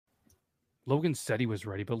Logan said he was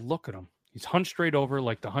ready, but look at him. He's hunched straight over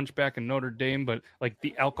like the Hunchback in Notre Dame, but like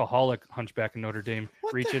the alcoholic Hunchback in Notre Dame,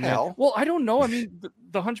 What the reaching hell? in. Well, I don't know. I mean,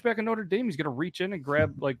 the Hunchback in Notre Dame, he's gonna reach in and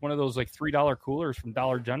grab like one of those like $3 coolers from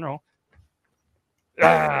Dollar General.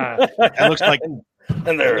 It looks like,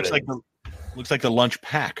 And there it is. looks like the lunch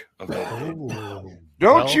pack of Notre Dame.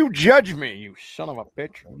 Don't you judge me, you son of a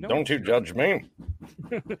bitch. No. Don't you judge me.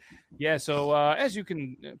 Yeah, so as you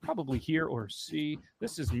can probably hear or see,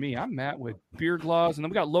 this is me. I'm Matt with Beard Laws, and then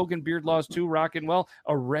we got Logan Beard Laws too, rocking, well,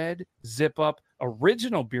 a red zip-up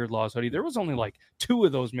original Beard Laws hoodie. There was only like 2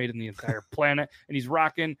 of those made in the entire planet, and he's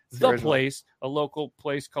rocking The original. Place, a local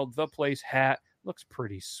place called The Place hat. Looks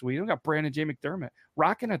pretty sweet. We got Brandon J. McDermott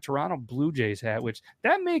rocking a Toronto Blue Jays hat, which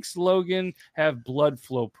that makes Logan have blood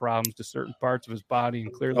flow problems to certain parts of his body,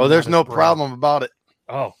 and clearly Oh, there's not no his brain. problem about it.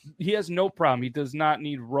 Oh, he has no problem. He does not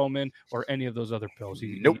need Roman or any of those other pills.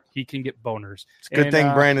 Nope. He can get boners. It's a good And,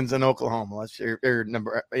 thing Brandon's in Oklahoma. Let's your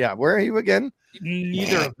number. Yeah, where are you again?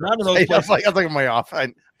 Neither of Not in I those was places. like, I'm way off.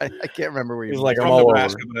 I can't remember where He's you. like, I'm From all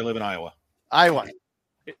Nebraska, over. but I live in Iowa. Iowa.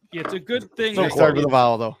 it's a good thing So that start with he's a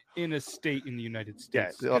vowel though. in a state in the United Yeah,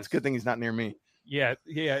 States. well, it's a good thing he's not near me. Yeah.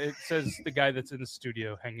 It says the guy that's in the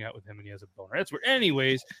studio hanging out with him and he has a boner. That's where,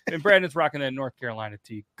 anyways. And Brandon's rocking that North Carolina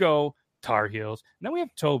tee. Go Tar Heels. And then we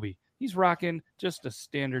have Toby. He's rocking just a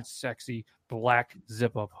standard sexy black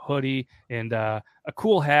zip up hoodie and a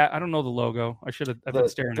cool hat. I don't know the logo. I've been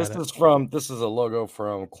staring This at it. is a logo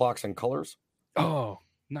from Clocks and Colors. Oh,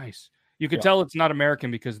 nice. You could Yeah. tell it's not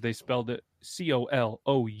American because they spelled it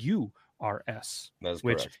COLOURS, That's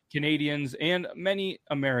which correct. Canadians and many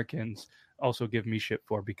Americans also give me shit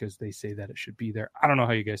for because they say that it should be there. I don't know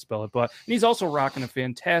how you guys spell it, but and he's also rocking a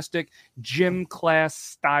fantastic gym class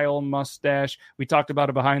style mustache. We talked about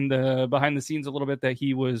it behind the scenes a little bit that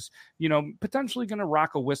he was, potentially going to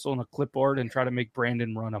rock a whistle and a clipboard and try to make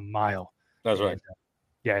Brandon run a mile. That's right.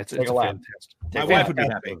 Yeah, it's Take a lap. fantastic. My wife would be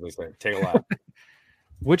happy. Take a lap.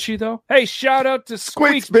 Would she though? Hey, shout out to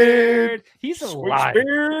Squeaks Squeaksbeard. He's alive.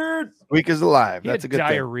 Week is alive. He That's a had good thing.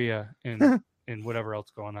 diarrhea and whatever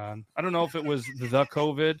else going on. I don't know if it was the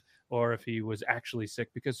COVID or if he was actually sick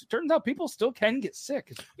because it turns out people still can get sick.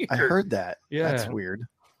 It's weird. I heard that. Yeah. That's weird.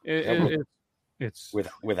 It's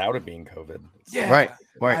Without it being COVID. yeah. Right. I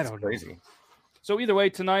Right. don't know. Crazy. So either way,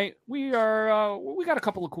 tonight we got a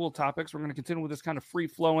couple of cool topics. We're going to continue with this kind of free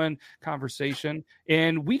flowing conversation,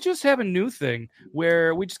 and we just have a new thing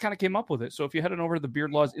where we just kind of came up with it. So if you head on over to the Beard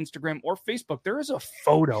Laws Instagram or Facebook, there is a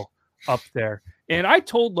photo up there, and I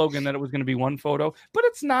told Logan that it was going to be one photo, but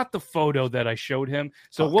it's not the photo that I showed him.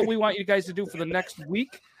 So what we want you guys to do for the next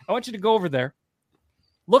week, I want you to go over there.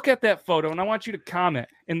 Look at that photo, and I want you to comment.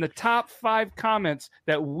 In the top 5 comments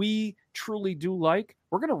that we truly do like,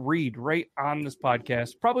 we're going to read right on this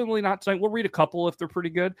podcast. Probably not tonight. We'll read a couple if they're pretty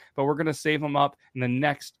good, but we're going to save them up. And the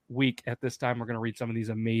next week at this time, we're going to read some of these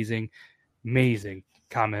amazing, amazing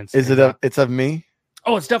comments. Is it it's of me?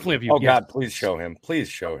 Oh, it's definitely of you. Oh yes. God, please show him. Please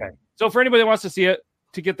show him. So for anybody that wants to see it,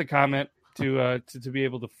 to get the comment, to be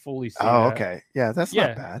able to fully see Oh, that. okay. Yeah, that's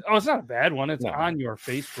not bad. Oh, it's not a bad one. It's No. on your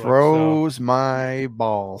Facebook. so- Froze my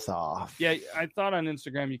balls off. Yeah, I thought on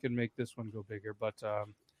Instagram you could make this one go bigger, but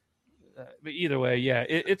either way, yeah,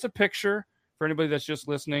 it's a picture for anybody that's just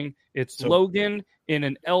listening. It's Logan in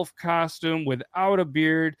an elf costume without a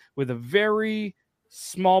beard, with a very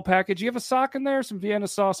small package. You have a sock in there, some Vienna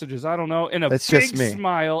sausages, I don't know, and a That's big just me.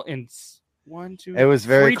 smile, and 1, 2, It was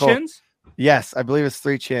very 3 cool. chins, Yes, I believe it's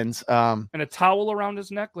 3 chins. and a towel around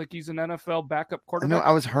his neck like he's an NFL backup I quarterback. know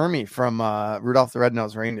I was Hermie from Rudolph the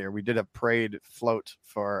Red-Nosed Reindeer. We did a parade float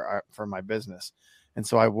for my business. And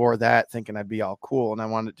so I wore that thinking I'd be all cool and I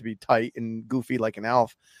wanted it to be tight and goofy like an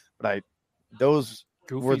elf. But those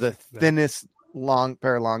were the Goofy. thinnest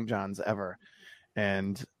pair of long johns ever.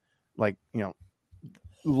 And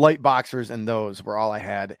light boxers and those were all I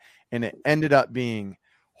had. And it ended up being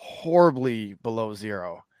horribly below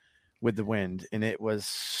zero with the wind. And it was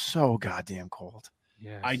so goddamn cold.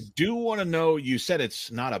 Yes. I do want to know, you said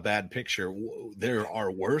it's not a bad picture. There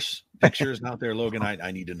are worse pictures out there, Logan. I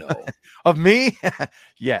need to know. Of me?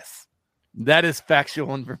 Yes. That is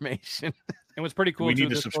factual information. It was pretty cool. We too, need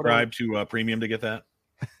to this photo. subscribe to premium to get that.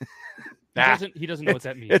 He doesn't know what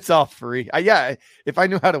that means. It's all free. Yeah. If I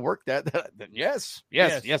knew how to work that, then yes,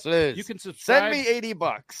 it is. You can subscribe. Send me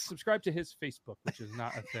 $80. Subscribe to his Facebook, which is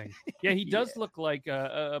not a thing. Yeah, he does look like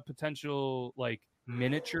a potential like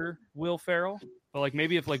miniature Will Ferrell, but like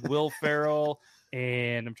maybe if like Will Ferrell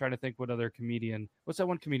and I'm trying to think what other comedian. What's that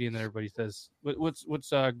one comedian that everybody says? What's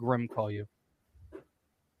Grim call you?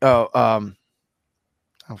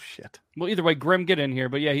 Oh shit. Well, either way, Grim, get in here.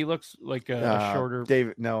 But yeah, he looks like a shorter.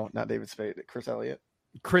 David. No, not David Spade. Chris Elliott.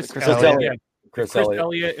 Chris Chris Elliott. Elliott. Yeah. Chris Chris Elliott.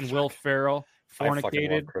 Elliott and Will Ferrell I fucking love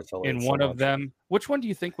fornicated Chris Elliott in so one of much. them. Which one do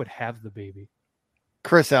you think would have the baby?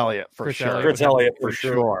 Chris Elliott for Chris sure. Elliott. Chris Elliott for For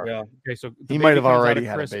sure. sure. Yeah. Okay, so the He baby might have comes out already of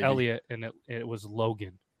had a Chris baby. Elliott, and it was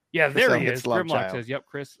Logan. Yeah, Chris there he Elliott's is. love Grimlock child. says, "Yep,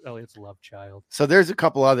 Chris Elliott's love child." So there's a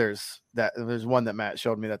couple others there's one that Matt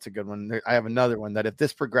showed me. That's a good one. I have another one that if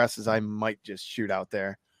this progresses, I might just shoot out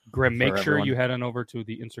there. Grim, make for sure everyone. you head on over to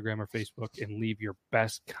the Instagram or Facebook and leave your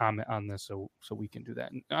best comment on this, so we can do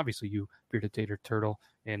that. And obviously, you Bearded Tater Turtle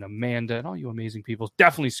and Amanda and all you amazing people,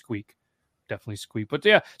 definitely squeak. But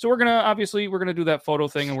yeah, so we're gonna do that photo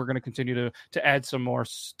thing, and we're gonna continue to add some more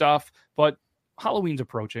stuff. But Halloween's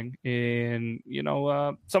approaching, and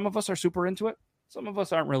some of us are super into it, some of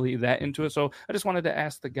us aren't really that into it. So I just wanted to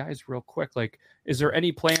ask the guys real quick, like, is there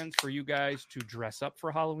any plans for you guys to dress up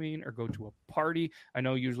for Halloween or go to a party? I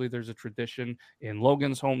know usually there's a tradition in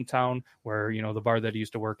Logan's hometown where the bar that he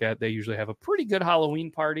used to work at, they usually have a pretty good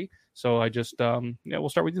Halloween party. So I just we'll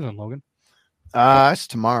start with you then, Logan. It's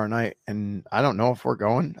tomorrow night, and I don't know if we're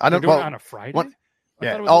going. I don't They're doing know. it on a Friday. Yeah.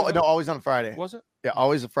 I thought it was Oh on no, always on a Friday. Was it? Yeah,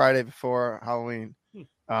 always a Friday before Halloween.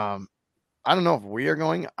 I don't know if we are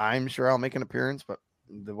going. I'm sure I'll make an appearance, but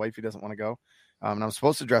the wifey doesn't want to go. And I'm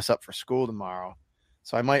supposed to dress up for school tomorrow,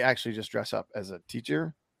 so I might actually just dress up as a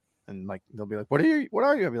teacher. And like they'll be like, "What are you?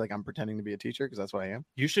 I'll be like, "I'm pretending to be a teacher because that's what I am."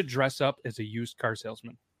 You should dress up as a used car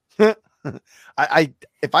salesman. I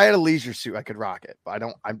if I had a leisure suit, I could rock it, but I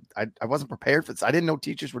don't. I wasn't prepared for this. I didn't know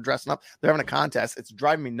teachers were dressing up. They're having a contest. It's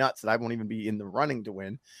driving me nuts that I won't even be in the running to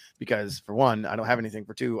win because, for one, I don't have anything.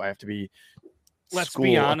 For two, I have to be. Let's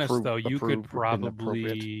be honest, approved- though. You could approved and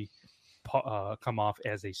appropriate. probably come off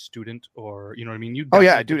as a student, or you know what I mean. You Oh,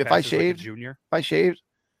 yeah, definitely dude, could if I pass as, like, a shaved- junior, If I shaved,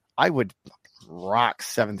 I would rock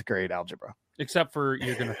 7th grade algebra. except for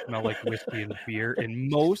you're gonna smell like whiskey and beer, and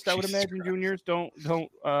most I would Jesus imagine Christ. juniors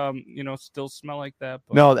don't still smell like that.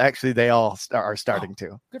 But No, actually, they all are starting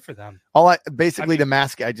to. good for them. Basically mean- to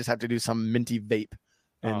mask it, I just have to do some minty vape,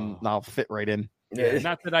 and Oh. I'll fit right in. Yeah,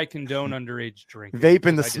 not that I condone underage drinking. Vape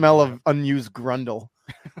and the because I smell didn't of unused grundle.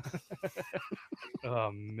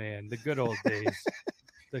 Oh man, the good old days.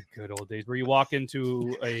 The good old days where you walk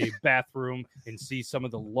into a bathroom and see some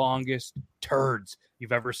of the longest turds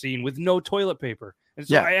you've ever seen with no toilet paper. And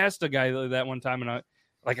so Yeah. I asked a guy that one time, and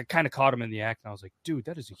I kind of caught him in the act, and I was like, dude,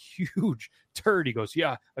 that is a huge turd. He goes,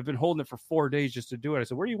 yeah, I've been holding it for 4 days just to do it. I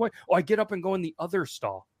said, where are you going? Oh, I get up and go in the other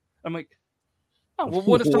stall. I'm like, oh, well,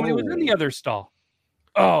 what if somebody was in the other stall?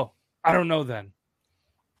 Oh, I don't know then.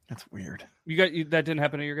 That's weird. That didn't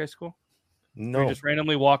happen at your guys' school? No, You just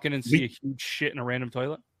randomly walk in and see a huge shit in a random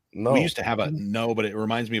toilet? no. We used to have but it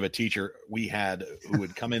reminds me of a teacher we had who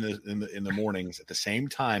would come in the mornings at the same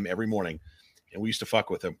time every morning, and we used to fuck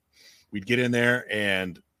with him. We'd get in there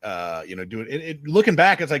and do it. Looking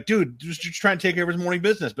back, it's like, dude, just trying to take care of his morning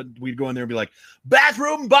business. But we'd go in there and be like,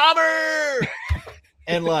 bathroom bomber,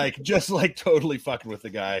 and just totally fucking with the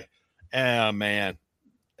guy. Oh man,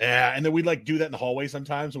 yeah. And then we'd do that in the hallway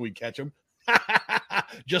sometimes, and we'd catch him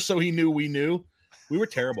just so he knew we knew. We were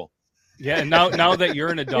terrible. Yeah, and now that you're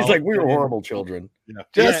an adult, He's like, we were horrible children.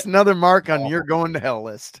 Just another mark on your going to hell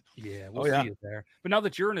list. Yeah, we'll Oh, yeah. see you there. But now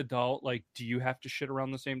that you're an adult, do you have to shit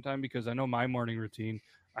around the same time? Because I know my morning routine,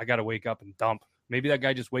 I got to wake up and dump. Maybe that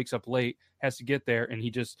guy just wakes up late, has to get there, and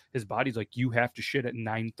his body's like, you have to shit at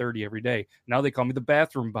 9:30 every day. Now they call me the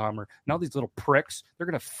bathroom bomber. Now these little pricks, they're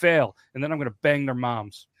gonna fail, and then I'm gonna bang their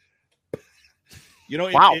moms.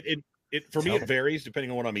 Wow. It for me, it varies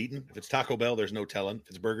depending on what I'm eating. If it's Taco Bell, there's no telling. If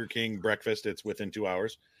it's Burger King breakfast, it's within 2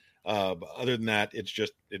 hours. But other than that, it's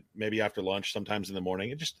just maybe after lunch, sometimes in the morning.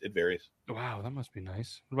 It varies. Wow, that must be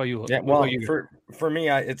nice. What about you? Yeah, What well, about you? for me,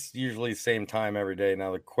 it's usually same time every day.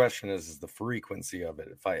 Now the question is the frequency of it.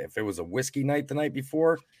 If it was a whiskey night the night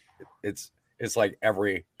before, it's like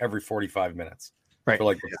every 45 minutes Right.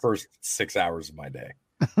 for the first 6 hours of my day.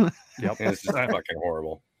 Yep. And it's just fucking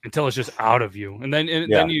horrible. Until it's just out of you, and then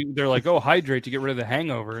Yeah. they're like, oh, hydrate to get rid of the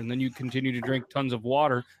hangover, and then you continue to drink tons of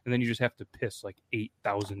water, and then you just have to piss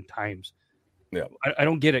 8,000 times. Yeah. I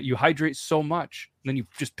don't get it. You hydrate so much, and then you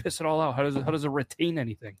just piss it all out. How does it retain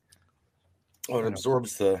anything? Oh, it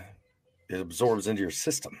absorbs into your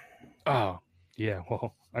system. Oh yeah,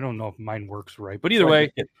 well, I don't know if mine works right, but either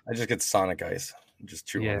way, I just get Sonic Ice. Just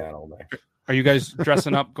chew Yeah. on that all day. are you guys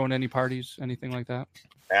dressing up, going to any parties, anything like that?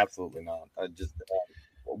 Absolutely not. I just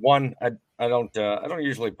I don't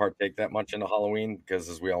usually partake that much into Halloween because,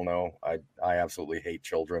 as we all know, I absolutely hate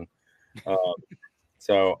children.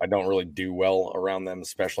 So I don't really do well around them,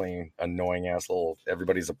 especially annoying ass little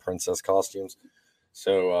everybody's a princess costumes.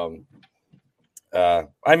 So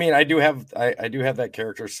I mean, I do have that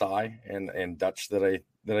character Sai and Dutch that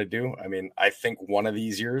that I do. I mean, I think one of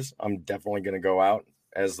these years I'm definitely going to go out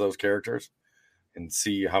as those characters and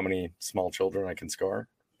see how many small children I can scar.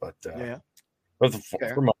 But but for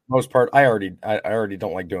the most part, I already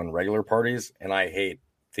don't like doing regular parties, and I hate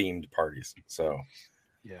themed parties. So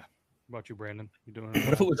yeah. How about you, Brandon? You doing?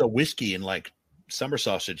 What if it was a whiskey and like summer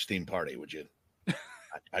sausage themed party? Would you?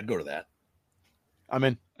 I'd go to that. I'm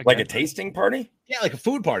in. Like a tasting party? Yeah, like a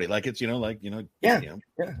food party. Like it's Yeah.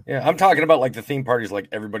 I'm talking about like the theme parties, like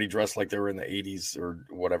everybody dressed like they were in the 80s or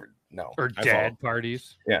whatever. No, or dad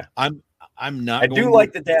parties. Yeah, I'm not. I do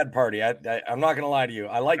like the dad party. I'm not gonna lie to you.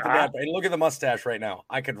 I like the dad. And look at the mustache right now.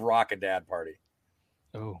 I could rock a dad party.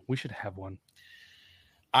 Oh, we should have one.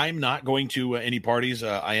 I'm not going to any parties.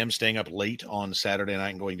 I am staying up late on Saturday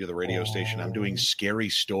night and going to the radio station. I'm doing scary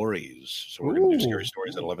stories, so we're going to do scary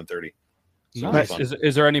stories at 11:30. So nice.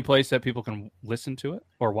 Is there any place that people can listen to it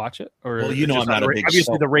or watch it? Or well, you know, I'm not a big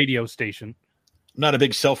obviously the radio station. I'm not a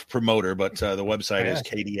big self promoter, but the website is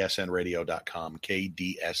kdsnradio.com.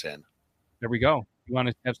 KDSN. There we go. You want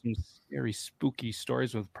to have some scary, spooky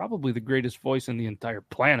stories with probably the greatest voice in the entire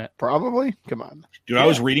planet. Probably. Come on, dude. I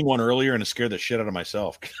was reading one earlier and it scared the shit out of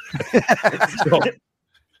myself. So,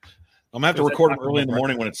 I'm gonna have to record them early in the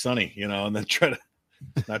morning when it's sunny, you know, and then try to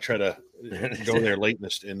go there late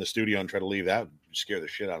in the studio and try to leave. That would scare the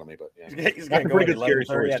shit out of me. But yeah, he's gonna go at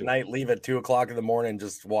 11:30 at night, leave at 2:00 in the morning,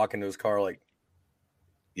 just walk into his car like,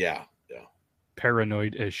 yeah,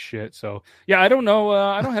 paranoid as shit. So yeah, I don't know.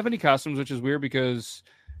 I don't have any costumes, which is weird because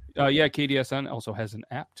KDSN also has an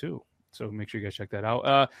app too. So make sure you guys check that out.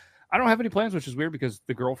 I don't have any plans, which is weird because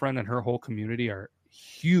the girlfriend and her whole community are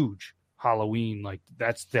huge Halloween, like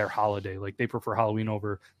that's their holiday. Like they prefer Halloween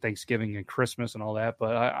over Thanksgiving and Christmas and all that.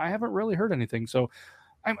 But I haven't really heard anything, so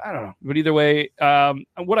I don't know. But either way,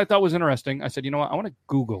 what I thought was interesting, I said, you know what, I want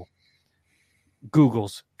to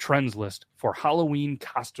Google's trends list for Halloween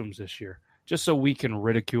costumes this year, just so we can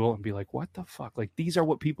ridicule and be like, what the fuck? Like these are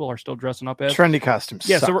what people are still dressing up as. Trendy costumes.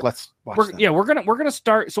 Yeah, suck. so let's watch them. we're gonna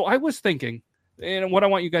start. So I was thinking, and what I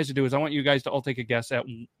want you guys to do is I want you guys to all take a guess at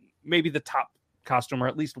maybe the top costume, or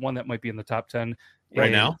at least one that might be in the top 10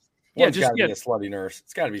 right now. Yeah, just gotta be a slutty nurse.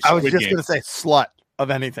 It's got to be. I was just gonna say slut of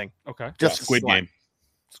anything. Okay, just Squid Game.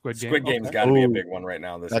 Squid Game's got to be a big one right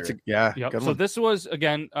now. This year. Yep. So this was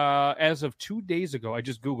again as of 2 days ago. I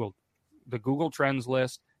just Googled the Google Trends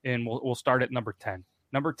list, and we'll start at number 10.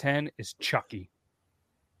 Number 10 is Chucky.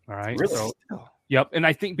 All right. Really? So, yep. And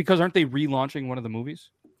I think because aren't they relaunching one of the movies?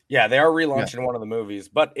 Yeah, they are relaunching one of the movies,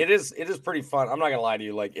 but it is pretty fun. I'm not gonna lie to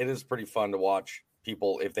you, like it is pretty fun to watch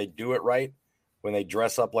people if they do it right, when they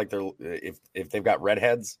dress up like they're if they've got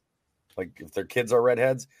redheads, like if their kids are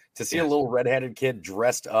redheads, to see a little redheaded kid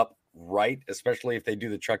dressed up right, especially if they do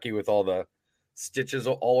the Chucky with all the stitches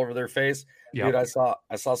all over their face. Dude, I saw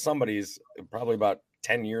somebody's probably about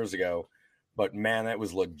 10 years ago. But man, that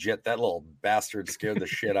was legit. That little bastard scared the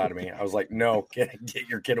shit out of me. I was like, "No, get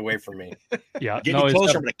your kid away from me." Yeah, get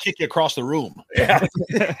closer. I'm going to kick you across the room. Yeah.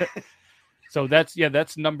 So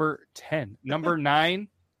that's number 10. Number 9,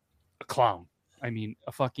 a clown. I mean,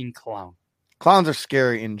 a fucking clown. Clowns are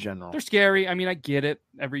scary in general. They're scary. I mean, I get it.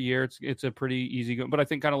 Every year, it's a pretty easy go. But I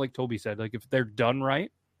think kind of like Toby said, like if they're done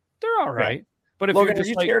right, they're all right. But if Logan, you're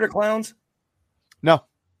just are you scared of clowns? No.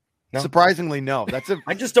 Surprisingly, no. That's a.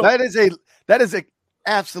 I just don't. That is a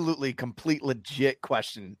absolutely complete legit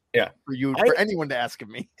question. Yeah, for anyone to ask of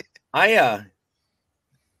me. I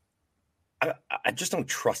just don't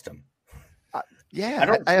trust them. I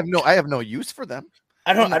have no use for them.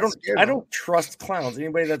 I don't trust clowns.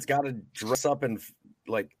 Anybody that's got to dress up in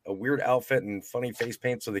like a weird outfit and funny face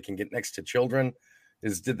paint so they can get next to children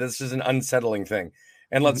this is an unsettling thing.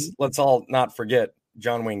 And let's all not forget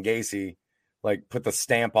John Wayne Gacy. Like put the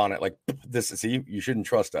stamp on it, like this is you shouldn't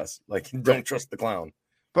trust us. Like don't trust the clown.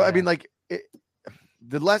 But I mean, like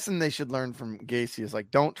the lesson they should learn from Gacy is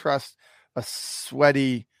like don't trust a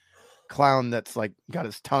sweaty clown that's like got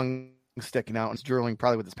his tongue sticking out and is drooling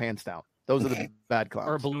probably with his pants down. Those are the bad clowns.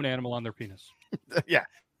 Or a balloon animal on their penis. Yeah.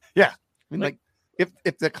 I mean, like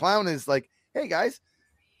if the clown is like, hey guys,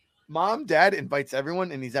 mom, dad invites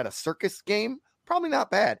everyone and he's at a circus game, probably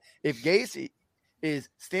not bad. If Gacy is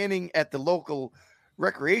standing at the local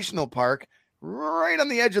recreational park right on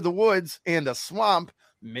the edge of the woods and a swamp,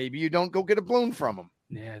 maybe you don't go get a balloon from him.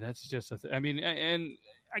 Yeah, that's just I mean, and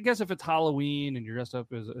I guess if it's Halloween and you're dressed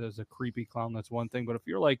up as a creepy clown, that's one thing. But if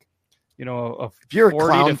you're like, you know, if you're a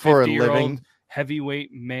clown for a living,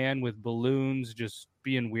 heavyweight man with balloons just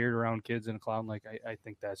being weird around kids and a clown, like I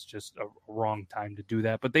think that's just a wrong time to do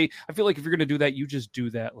that. But I feel like if you're going to do that, you just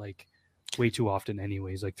do that like way too often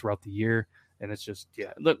anyways, like throughout the year. And it's just,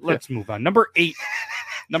 let's move on. Number 8.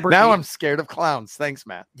 Number Now 8. I'm scared of clowns. Thanks,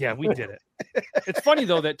 Matt. Yeah, we did it. It's funny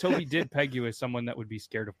though that Toby did peg you as someone that would be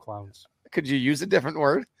scared of clowns. Could you use a different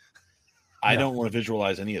word? I No. don't want to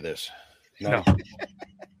visualize any of this. No.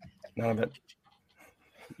 None of it.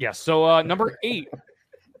 Yeah. So number 8,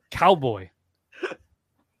 cowboy.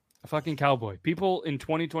 A fucking cowboy. People in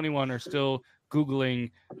 2021 are still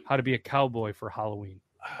Googling how to be a cowboy for Halloween.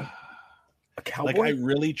 A cowboy? Like, I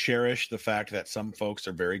really cherish the fact that some folks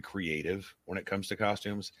are very creative when it comes to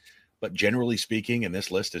costumes, but generally speaking, and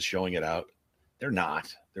this list is showing it out, they're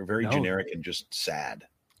not. They're very No. generic and just sad.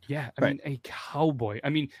 Yeah, I Right. mean, a cowboy. I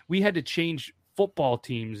mean, we had to change football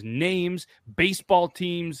teams' names, baseball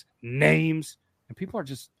teams' names, and people are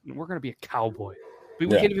just, we're going to be a cowboy. But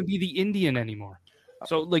we Yeah. can't even be the Indian anymore.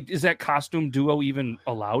 So, like, is that costume duo even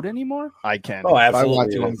allowed anymore? I can. Oh, If I want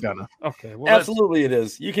absolutely to, it I'm is. gonna. Okay, well, Absolutely, it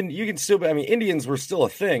is. You can still be. I mean, Indians were still a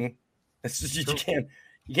thing. It's just you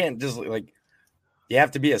can't just like you have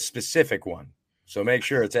to be a specific one. So make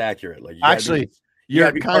sure it's accurate. Like you gotta Actually, be, you you're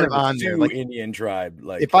gotta be kind part of on there. Sioux Like, Indian tribe.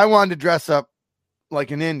 Like if I wanted to dress up like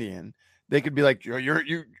an Indian, they could be like,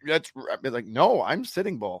 "You." That's. I'd be like, "No, I'm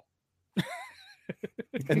Sitting Bull,"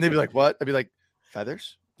 and they'd be like, "What?" I'd be like,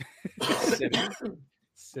 "Feathers."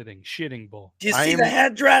 sitting, shitting bull. do you I see am- the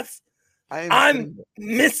headdress? I am I'm Sitting Bull.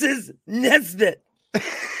 Mrs. Nesbitt.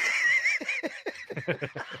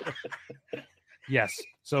 Yes.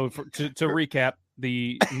 So to recap,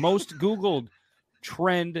 the most Googled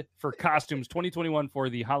trend for costumes 2021 for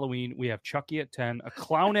the Halloween, we have Chucky at 10, a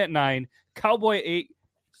clown at 9, cowboy 8,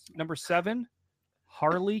 number 7,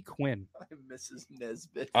 Harley Quinn. I'm Mrs.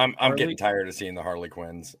 Nesbitt. I'm Harley- getting tired of seeing the Harley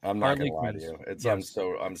Quinns. I'm not Harley gonna lie to Quinns. you. It's Yes.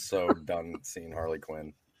 I'm so done seeing Harley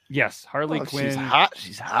Quinn. Yes, Harley Oh, Quinn. she's hot.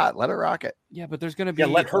 She's hot. Let her rock it. Yeah, but there's going to be Yeah,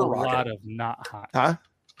 let her a rock lot it. of not hot. Huh?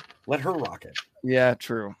 Let her rock it. Yeah,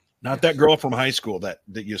 true. Not that girl from high school that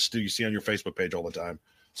you see on your Facebook page all the time.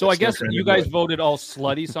 So I That's no guess trend you to do guys it. voted all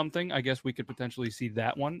slutty something. I guess we could potentially see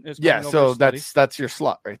that one. As Yeah, coming over so as slutty. that's your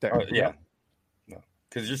slut right there. Yeah. No.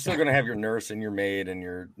 Because you're still gonna have your nurse and your maid and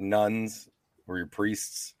your nuns or your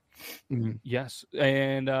priests. Yes.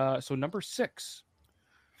 And so number 6,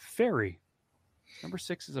 fairy. Number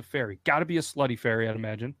 6 is a fairy. Got to be a slutty fairy, I'd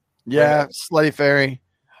imagine. Yeah, slutty fairy.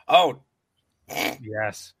 Oh,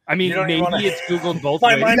 Yes. I mean, You don't maybe even wanna- it's Googled both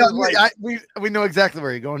My ways. mind No, was like- we know exactly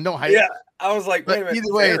where you're going. No hype. yeah. I was like, wait a But minute.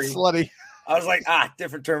 either way, fairy. it's slutty. I was like,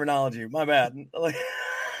 different terminology. My bad. Like,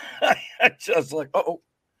 I just like, oh,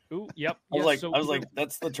 Ooh, yep. I was yes, like, so I was like,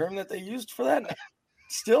 that's the term that they used for that.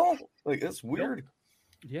 Still, like, that's weird.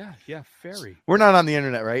 yeah, fairy. We're not on the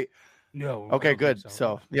internet, right? No. I Okay, don't good. think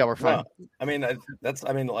So yeah, we're fine. Well, I mean, that's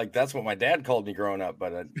what my dad called me growing up,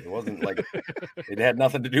 but it wasn't like it had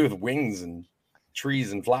nothing to do with wings and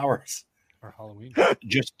trees and flowers. Or Halloween.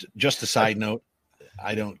 Just a side note,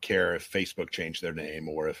 I don't care if Facebook changed their name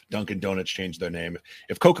or if Dunkin' Donuts changed their name.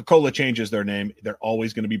 If Coca-Cola changes their name, they're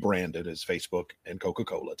always going to be branded as Facebook and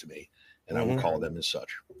Coca-Cola to me, and I will call them as such.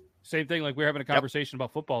 Same thing. Like we were having a conversation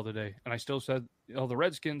about football today, and I still said, "Oh, the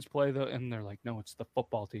Redskins play the," and they're like, "No, it's the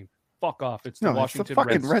football team. Fuck off. It's the No, it's the Washington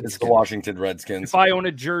fucking Redskins." Redskins. It's the Washington Redskins. If I own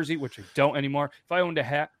a jersey, which I don't anymore, if I owned a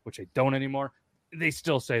hat, which I don't anymore, they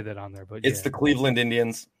still say that on there. But It's yeah. the Cleveland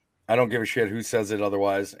Indians. I don't give a shit who says it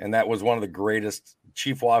otherwise. And that was one of the greatest.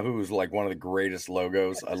 Chief Wahoo was like one of the greatest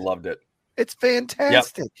logos. I loved it. It's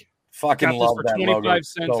fantastic. Fucking Got this love for that 25 logo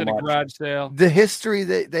cents so at a much. garage sale. The history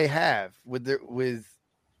that they have with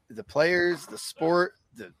the players, the sport,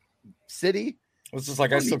 the city. It's just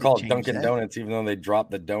like I Don't still need to call it change Dunkin' that. Donuts, even though they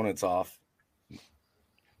dropped the donuts off.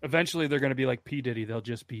 Eventually, they're going to be like P Diddy. They'll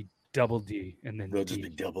just be double D, and then They'll just D.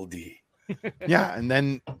 be double D. Yeah, and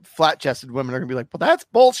then flat-chested women are gonna be like, "Well, that's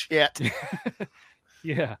bullshit."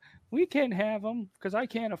 Yeah, we can't have them because I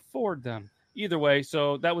can't afford them. Either way,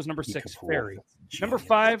 so that was number 6, fairy. Number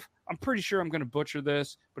 5, I'm pretty sure I'm going to butcher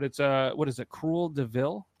this, but it's what is it? Cruel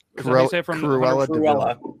DeVille. Is that how you say it from Cruella de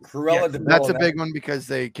Vil. Cruella Yeah, de Vil. That's a big one because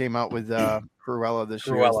they came out with Cruella this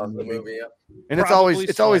year. as Cruella, the the movie. movie. Yeah. And it's Probably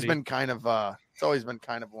always slutty. been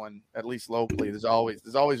kind of one, at least locally. There's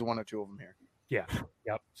always one or two of them here.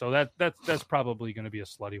 Yep. So that's probably going to be a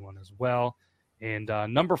slutty one as well. And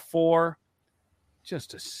number 4,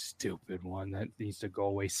 just a stupid one that needs to go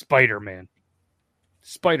away. Spider-Man.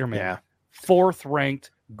 Yeah. 4th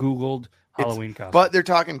ranked Googled Halloween costume. But they're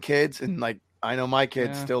talking kids, and like I know my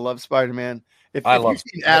kids Yeah. still love Spider-Man. If I you love-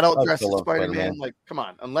 see an adult I dressed still as love Spider-Man, Spider-Man. like come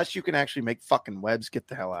on, unless you can actually make fucking webs, get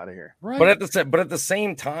the hell out of here. right. But at the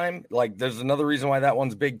same time, like there's another reason why that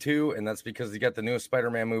one's big too, and that's because you got the newest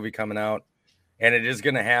Spider-Man movie coming out, and it is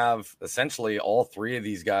going to have essentially all three of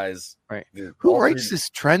these guys. Right. the- Who all writes three- this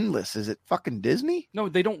trend list? Is it fucking Disney? no,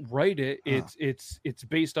 they don't write it. Oh. It's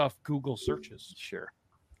based off Google searches. Sure.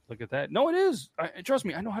 Look at that. No, it is. Trust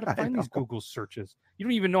me, I know how to find these Google searches. You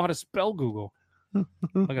don't even know how to spell Google. Look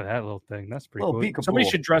at that little thing. That's pretty cool. Peekaboo. Somebody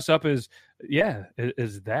should dress up as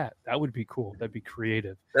that. That would be cool. That'd be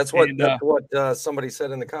creative. That's what somebody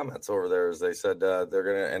said in the comments over there. Is they said they're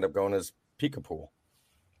going to end up going as Peekaboo.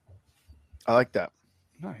 I like that.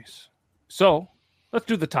 Nice. So let's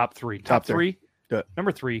do the top three. Top three. Good.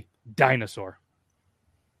 Number 3, dinosaur.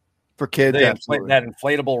 For kids, that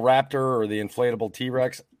inflatable raptor or the inflatable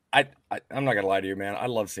T-Rex. I'm not gonna lie to you, man. I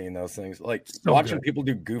love seeing those things. Like watching people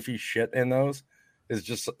do goofy shit in those is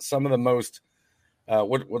just some of the most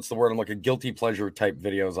what's the word? I'm like a guilty pleasure type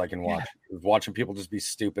videos I can watch. Yeah. Watching people just be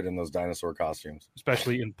stupid in those dinosaur costumes,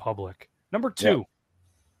 especially in public. Number 2,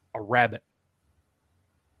 a rabbit.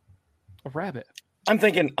 A rabbit. I'm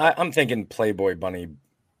thinking Playboy bunny.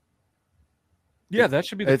 Yeah, that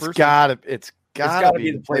should be the first. It's gotta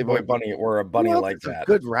be the Playboy bunny or a bunny like that. A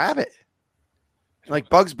good rabbit. Like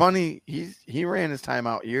Bugs Bunny, he ran his time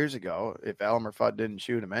out years ago. If Elmer Fudd didn't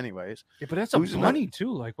shoot him, anyways. Yeah, but that's a bunny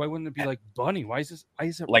too. Like, why wouldn't it be like bunny? Why is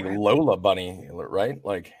it like rabbit? Lola Bunny? Right?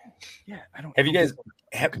 Like, yeah, I don't. Have you guys?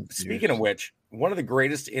 Speaking of which, one of the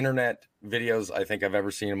greatest internet videos I think I've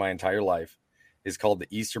ever seen in my entire life is called "The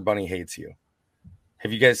Easter Bunny Hates You."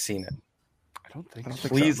 Have you guys seen it? I don't think.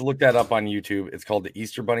 Please look that up on YouTube. It's called "The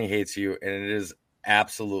Easter Bunny Hates You," and it is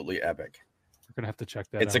absolutely epic. We're gonna have to check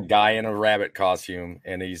that. It's a guy in a rabbit costume,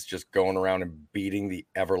 and he's just going around and beating the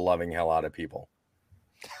ever-loving hell out of people.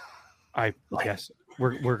 I guess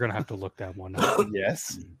we're gonna have to look that one up.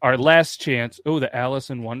 Yes. Our last chance. Oh, the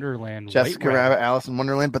Alice in Wonderland. Jessica Rabbit, Alice in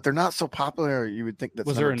Wonderland, but they're not so popular. You would think that's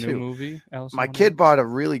was there a new movie? Alice My kid bought a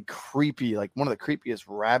really creepy, like one of the creepiest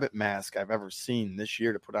rabbit masks I've ever seen this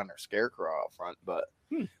year to put on her scarecrow out front. But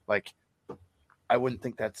like, I wouldn't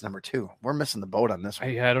think that's number 2. We're missing the boat on this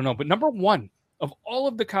one. I don't know, but number 1 of all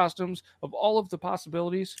of the costumes, of all of the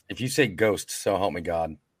possibilities. If you say ghost, so help me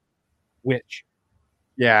God. Witch.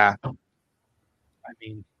 Yeah. I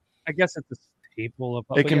mean, I guess it's a staple of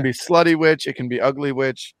it can be slutty witch, it can be ugly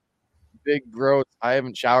witch, big gross. I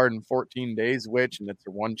haven't showered in 14 days witch, and it's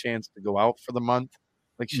her one chance to go out for the month.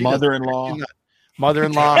 Like mother-in-law.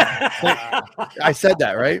 I said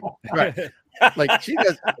that, right? Right. Like she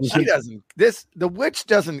doesn't the witch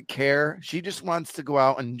doesn't care. She just wants to go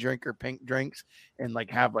out and drink her pink drinks and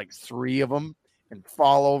like have like 3 of them and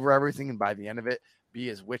fall over everything, and by the end of it be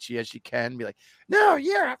as witchy as she can, be like, no,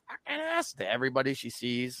 you're a fucking ass to everybody she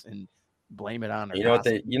sees and blame it on her. You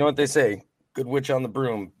know what they say, good witch on the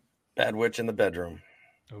broom, bad witch in the bedroom.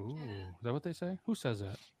 Oh, is that what they say? Who says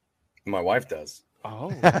that? My wife does.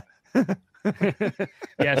 Oh.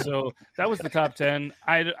 Yeah, so that was the top 10.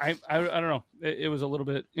 I don't know. It was a little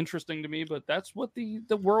bit interesting to me, but that's what the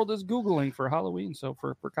world is Googling for Halloween. So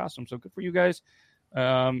for costumes, so good for you guys.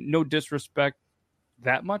 No disrespect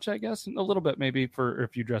that much, I guess, a little bit maybe for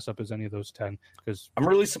if you dress up as any of those 10. Because I'm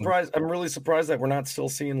really surprised that we're not still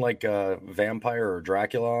seeing like Vampire or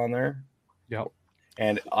Dracula on there. Yep.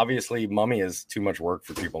 And obviously, Mummy is too much work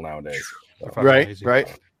for people nowadays. So.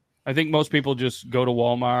 Right. I think most people just go to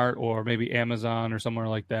Walmart or maybe Amazon or somewhere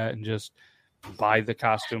like that and just buy the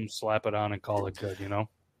costume, slap it on, and call it good, you know?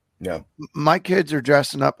 Yeah. My kids are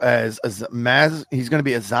dressing up as Maz. He's going to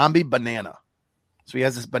be a zombie banana. So he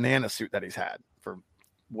has this banana suit that he's had for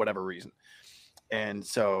whatever reason. And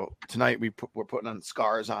so tonight we're putting on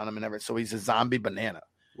scars on him and everything. So he's a zombie banana.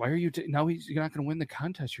 Why are you now you're not going to win the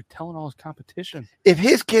contest? You're telling all his competition. If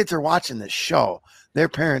his kids are watching this show, their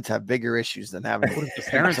parents have bigger issues than having. What if the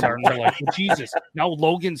parents are? And they're like, well, Jesus, now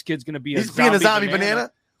Logan's kid's going to be he's being a zombie banana.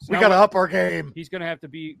 So we got to up our game. He's going to have to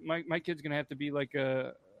be my kid's going to have to be like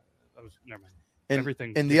a. Never mind.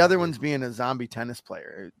 Everything. And the other one's being a zombie tennis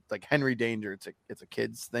player, like Henry Danger. It's a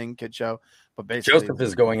kids thing, kid show. But basically, Joseph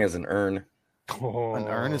is going as an urn. Oh. An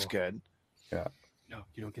urn is good. Yeah. No,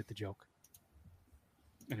 you don't get the joke.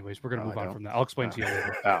 Anyways, we're gonna move on from that. I'll explain to you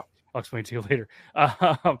later. I'll explain to you later.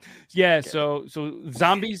 Yeah. So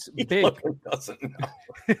zombies big. Doesn't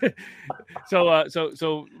know.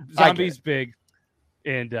 So zombies big,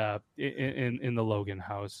 and in the Logan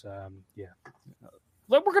house. Yeah.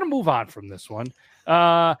 We're gonna move on from this one.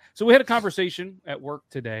 So we had a conversation at work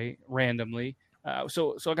today randomly.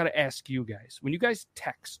 So I got to ask you guys, when you guys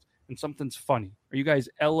text and something's funny, are you guys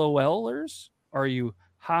LOLers? Are you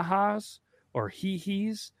ha-has? Or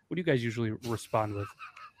he-he's? What do you guys usually respond with?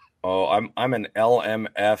 Oh, I'm an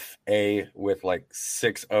LMFA with like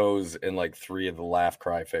 6 O's and like 3 of the laugh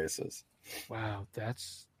cry faces. Wow,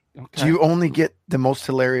 that's okay. Do you only get the most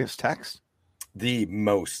hilarious text? The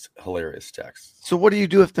most hilarious text. So what do you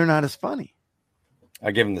do if they're not as funny?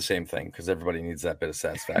 I give them the same thing because everybody needs that bit of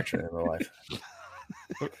satisfaction in their life.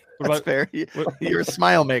 What That's about fair. what, You're a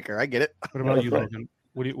smile maker. I get it. what about you, Logan?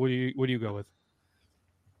 What do you go with?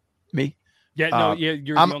 Me? Yeah, no, yeah,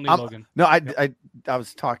 you're I'm- the only I'm- Logan. No, I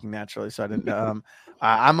was talking naturally, so I didn't.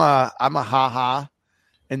 I'm a ha,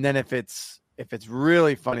 and then if it's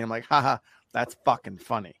really funny, I'm like, haha, that's fucking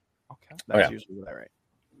funny. Okay. That's usually what I write.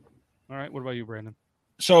 All right. What about you, Brandon?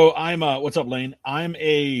 So I'm what's up, Lane? I'm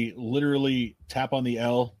a literally tap on the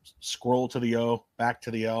L, scroll to the O, back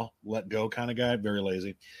to the L, let go kind of guy. Very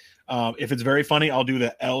lazy. If it's very funny, I'll do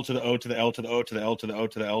the L to the O to the L to the O to the L to the O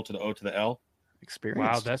to the L to the O to the L. Experience.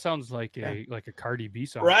 Wow, that sounds like a Cardi B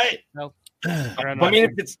song. Right. No. I mean,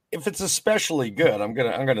 if it's especially good, I'm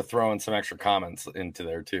gonna throw in some extra comments into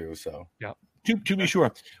there too. So To be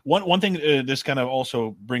sure, one thing this kind of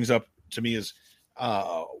also brings up to me is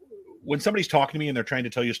when somebody's talking to me and they're trying to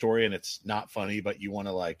tell you a story and it's not funny, but you want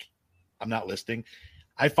to like, I'm not listening.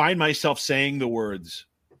 I find myself saying the words,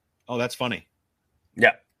 "Oh, that's funny."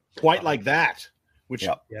 Yeah, quite like that. Which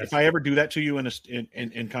Yeah. if I ever do that to you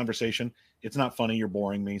in conversation, it's not funny. You're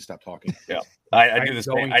boring me. Stop talking. Yeah, I do I'm the going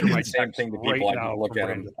same. I through do my the same text thing to right people. I now just look from at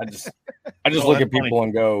them. Brandon. I just Oh, look that's at people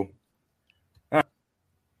and go,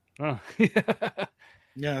 Oh.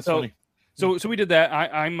 Yeah, that's So- funny. So we did that.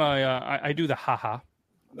 I do the haha.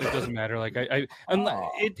 It doesn't matter. Like I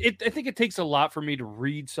think it takes a lot for me to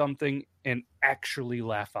read something and actually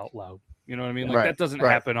laugh out loud. You know what I mean? Like Right, that doesn't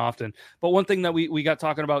right. happen often. But one thing that we got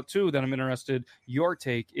talking about too that I'm interested your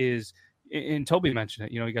take is, and Toby mentioned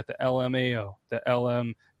it. You know, you got the LMAO, the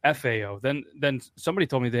LMFAO. Then somebody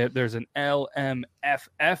told me that there's an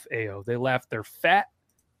LMFFAO. They laughed their fat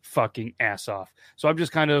fucking ass off. So I'm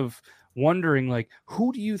just kind of wondering, like,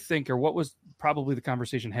 who do you think, or what was probably the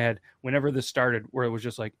conversation had whenever this started, where it was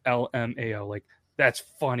just like LMAO, like that's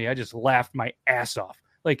funny. I just laughed my ass off.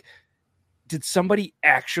 Like, did somebody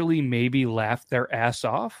actually maybe laugh their ass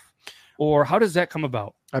off, or how does that come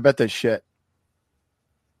about? I bet they shit.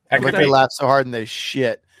 I heck, bet if they they- laugh so hard and they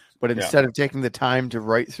shit. But Yeah. instead of taking the time to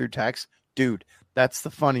write through text, dude, that's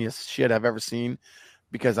the funniest shit I've ever seen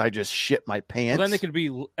because I just shit my pants. Well, then they could be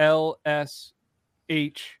LSH.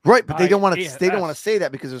 Right, but they don't want to. IAS. They don't want to say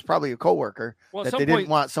that because there's probably a coworker Well, at that some they point, didn't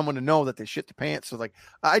want someone to know that they shit the pants. So like,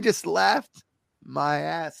 I just laughed my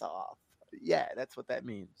ass off. Yeah, that's what that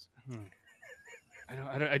means.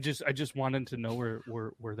 I just wanted to know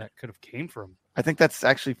where that could have came from. I think that's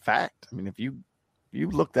actually fact. I mean, if you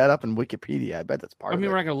look that up in Wikipedia, I bet that's part I of mean,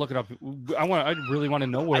 it. we're not gonna look it up. I really want to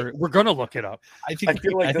know where we're gonna look it up. I think I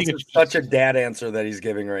feel like this is such a dad answer that he's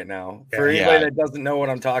giving right now. For Yeah. anybody that doesn't know what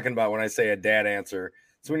I'm talking about when I say a dad answer,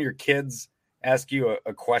 it's when your kids ask you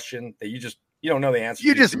a question that you don't know the answer.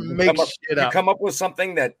 You to. just So make come up, shit you up. come up with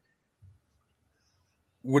something that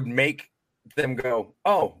would make them go,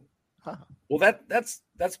 "Oh, Huh. well that's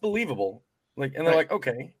believable." Like, and they're Right. like,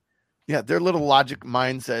 "Okay." Yeah, their little logic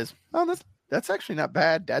mind says, "Oh, that's actually not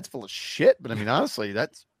bad. Dad's full of shit." But I mean, honestly,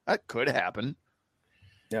 that could happen.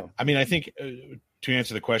 I mean, I think to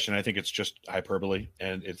answer the question, I think it's just hyperbole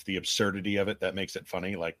and it's the absurdity of it that makes it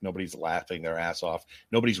funny. Like nobody's laughing their ass off.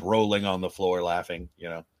 Nobody's rolling on the floor laughing. You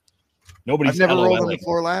know, nobody's I've never rolled on the LOLing.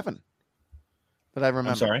 floor laughing. That I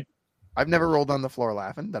remember. I'm sorry. I've never rolled on the floor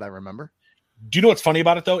laughing that I remember. Do you know what's funny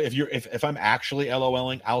about it though? If I'm actually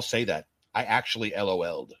LOLing, I'll say that I actually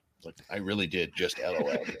LOL'd. Like I really did just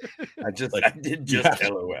LOL. I did yeah.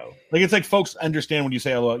 LOL. Like it's like folks understand when you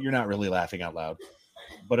say LOL, you're not really laughing out loud.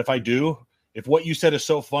 But if I do, if what you said is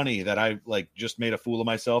so funny that I like just made a fool of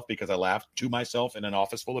myself because I laughed to myself in an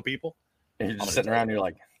office full of people, And you're I'm just gonna sitting around and you're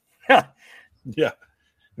like, yeah,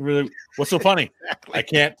 really, what's so funny? I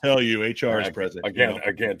can't tell you. HR is present. I you know?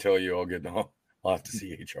 can't tell you. I'll have to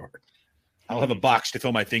see HR. I'll have a box to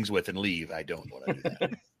fill my things with and leave. I don't want to do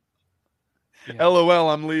that. Yeah. LOL,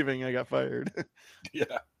 I'm leaving. I got fired.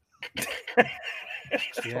 Yeah.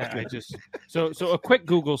 Yeah, I just so a quick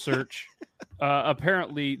Google search.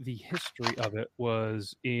 Apparently, the history of it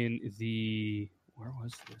was in where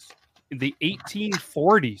was this? In the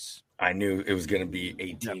 1840s. I knew it was going to be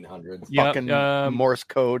 1800s. Yeah, Fucking Morse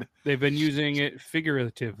code. they've been using it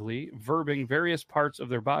figuratively, verbing various parts of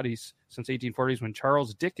their bodies since 1840s. When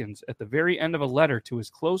Charles Dickens, at the very end of a letter to his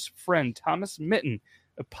close friend Thomas Mitten,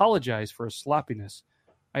 apologized for his sloppiness.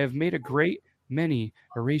 I have made a great many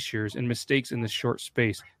erasures and mistakes in this short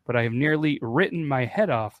space, but I have nearly written my head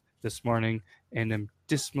off this morning and am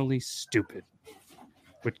dismally stupid.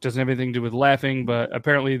 Which doesn't have anything to do with laughing, but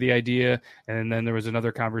apparently the idea, and then there was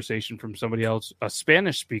another conversation from somebody else, a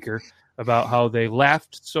Spanish speaker, about how they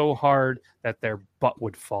laughed so hard that their butt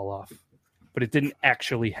would fall off. But it didn't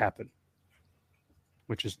actually happen,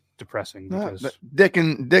 which is depressing because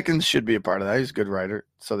Dickens should be a part of that. He's a good writer,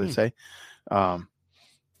 so they say.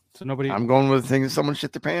 So nobody. I'm going with things. Someone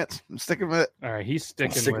shit their pants. I'm sticking with it. All right, he's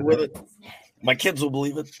I'm sticking sticking with with it. My kids will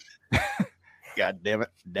believe it. God damn it,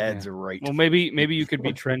 Dad's right. Well, maybe you could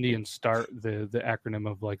be trendy and start the acronym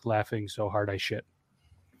of like laughing so hard I shit.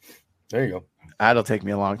 There you go. That'll take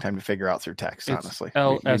me a long time to figure out through text. It's Honestly,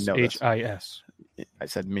 LSHIS. I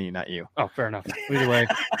said me, not you. Oh, fair enough. Either way,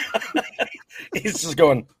 He's just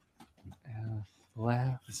going.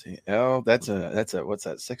 laugh. Let's see. Oh, that's a what's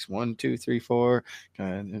that? 6, 1, 2, 3, 4.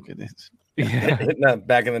 Look at this. Yeah. Hitting that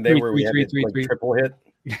back in the day where we had the triple hit.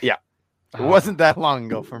 It wasn't that long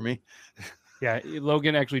ago for me. Yeah,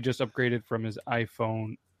 Logan actually just upgraded from his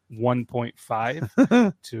iPhone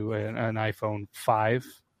 1.5 to an iPhone 5.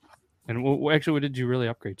 And actually, what did you really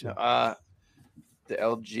upgrade to? The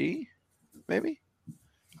LG, maybe.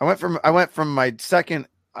 I went from my second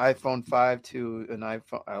iPhone 5 to an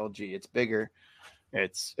iPhone LG. It's bigger.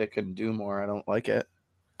 It can do more. I don't like it.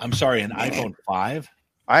 I'm sorry, an iPhone 5?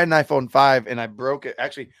 I had an iPhone 5 and I broke it.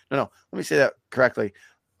 Actually, no. Let me say that correctly.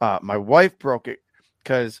 My wife broke it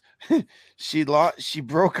because she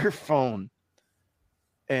broke her phone,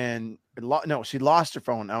 and she lost her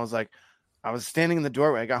phone. I was standing in the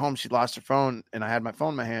doorway. I got home. She lost her phone, and I had my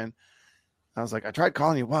phone in my hand. I was like, I tried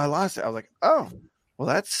calling you. Well, I lost it. I was like, oh, well,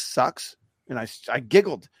 that sucks. And I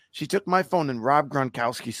giggled. She took my phone and Rob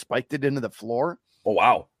Gronkowski spiked it into the floor. Oh,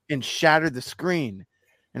 wow. And shattered the screen.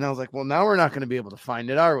 And I was like, well, now we're not going to be able to find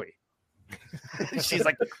it, are we? She's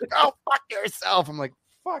like, oh, fuck yourself. I'm like,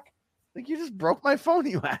 fuck. Like, you just broke my phone,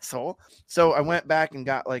 you asshole. So I went back and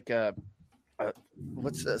got like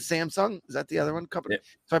what's Samsung? Is that the other one company? Yeah.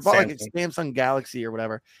 So I bought like a Samsung Galaxy or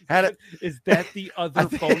whatever. Had it. Is that the other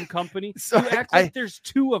phone company? So you act like there's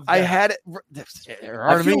two of them. I had it.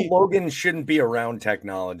 I feel Logan shouldn't be around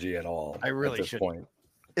technology at all. I really at this should. Point.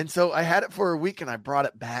 And so I had it for a week and I brought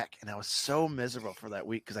it back and I was so miserable for that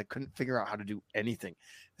week because I couldn't figure out how to do anything.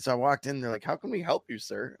 So I walked in, they're like, how can we help you,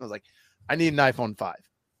 sir? And I was like, I need an iPhone 5.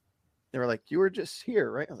 They were like, you were just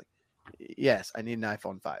here, right? I was like, yes, I need an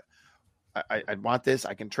iPhone 5. I want this.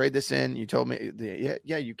 I can trade this in. You told me,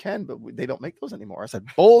 yeah, you can, but they don't make those anymore. I said,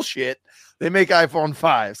 bullshit. They make iPhone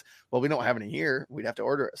 5s. Well, we don't have any here. We'd have to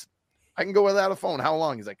order it. I can go without a phone. How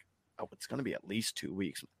long? He's like, oh, it's going to be at least 2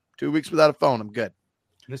 weeks. 2 weeks without a phone. I'm good.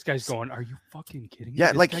 This guy's going, are you fucking kidding me? Yeah,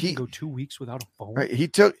 this like he can go 2 weeks without a phone. Right.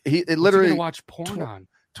 It literally watch porn on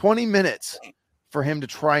 20 minutes for him to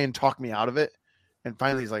try and talk me out of it. And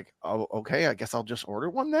finally he's like, oh, okay, I guess I'll just order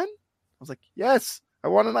one then. I was like, yes, I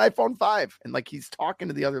want an iPhone 5. And like, he's talking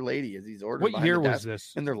to the other lady as he's ordering. What year was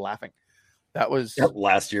this? And they're laughing. That was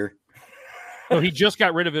last year. So he just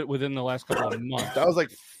got rid of it within the last couple of months. That was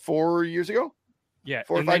like 4 years ago. Yeah.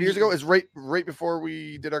 4 or 5 years ago. It's right before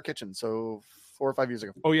we did our kitchen. So 4 or 5 years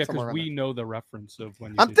ago. Oh yeah, because we know the reference of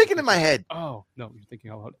when I'm thinking in my head. Oh no, you're thinking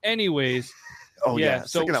out loud. Anyways, oh yeah.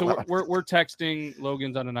 So we're texting.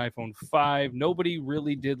 Logan's on an iPhone 5. Nobody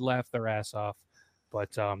really did laugh their ass off,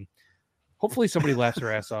 but hopefully somebody laughs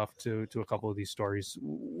their ass off to a couple of these stories.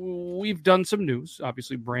 We've done some news.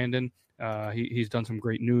 Obviously, Brandon, he's done some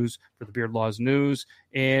great news for the Beard Laws News,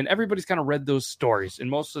 and everybody's kind of read those stories. And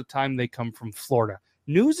most of the time, they come from Florida.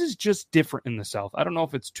 News is just different in the South. I don't know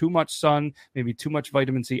if it's too much sun, maybe too much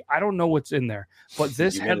vitamin C. I don't know what's in there, but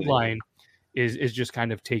this headline is just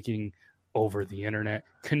kind of taking over the internet.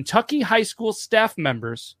 Kentucky high school staff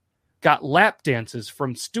members got lap dances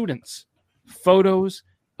from students. Photos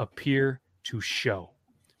appear to show.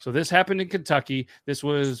 So this happened in Kentucky. This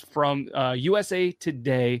was from USA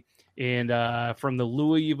Today and from the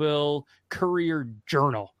Louisville Courier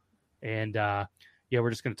Journal. And we're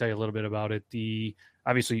just going to tell you a little bit about it.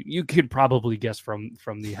 Obviously, you could probably guess from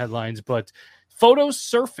the headlines, but photos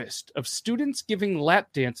surfaced of students giving lap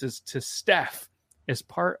dances to staff as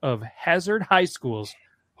part of Hazard High School's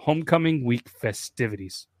homecoming week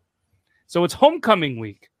festivities. So it's homecoming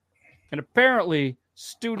week, and apparently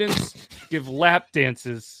students give lap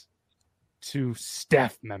dances to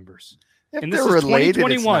staff members. If and they're this is related,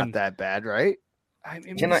 2021. It's not that bad, right? I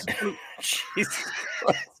mean,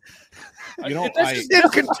 You know, in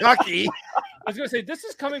Kentucky. I was going to say, this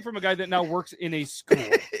is coming from a guy that now works in a school.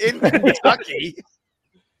 In Kentucky.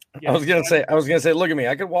 I was gonna say, look at me.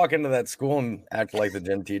 I could walk into that school and act like the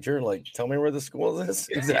gym teacher. Like, tell me where the school is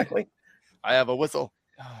exactly. I have a whistle.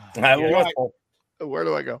 I have a whistle. Where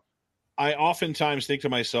do I go? I oftentimes think to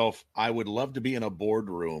myself, I would love to be in a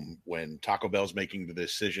boardroom when Taco Bell's making the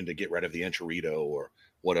decision to get rid of the enchilada or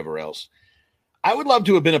whatever else. I would love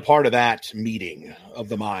to have been a part of that meeting of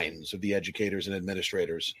the minds of the educators and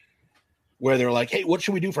administrators, where they're like, "Hey, what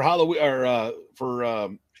should we do for Halloween or for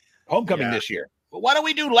homecoming this year? Well, why don't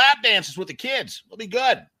we do lap dances with the kids? It'll be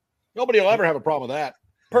good. Nobody will ever have a problem with that.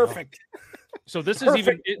 Perfect." So this is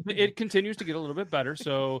even it continues to get a little bit better.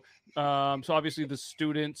 So so obviously the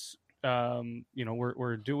students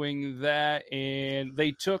we're doing that, and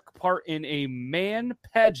they took part in a man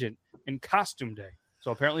pageant and costume day.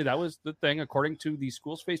 So apparently that was the thing, according to the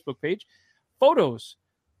school's Facebook page. Photos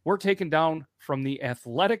were taken down from the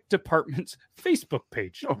athletic department's Facebook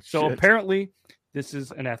page. Oh, so shit. apparently this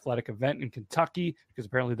is an athletic event in Kentucky, because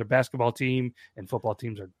apparently their basketball team and football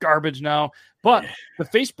teams are garbage now. But the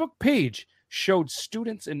Facebook page showed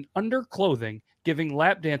students in underclothing giving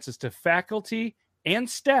lap dances to faculty and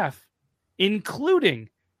staff, including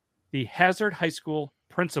the Hazard High School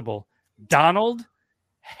principal, Donald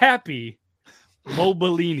Happy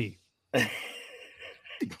Mobilini.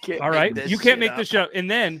 All right. You can't make this up.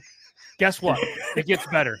 And then guess what? It gets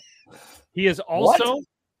better. He is also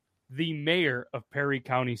the mayor of Perry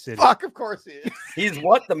County City. Fuck, of course he is. He's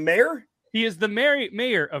what? The mayor? He is the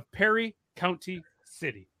mayor of Perry County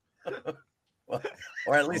City.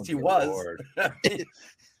 Or at least he was.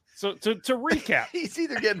 So to recap, He's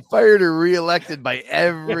either getting fired or reelected by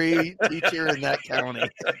every teacher in that county.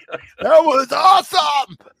 That was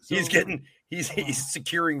awesome. He's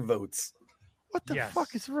securing votes. What the Yes.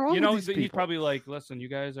 fuck is wrong you know, with these he's people? probably like, listen, you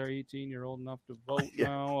guys are 18, you're old enough to vote Yeah.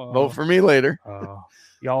 now. Vote for me later.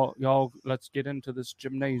 Y'all, let's get into this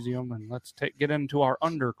gymnasium and let's get into our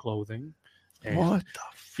underclothing. And What the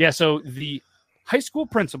fuck? yeah, so the high school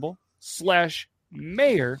principal /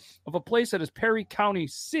 mayor of a place that is Perry County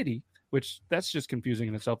City, which that's just confusing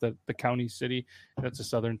in itself, that the county city, that's a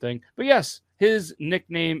southern thing. But yes, his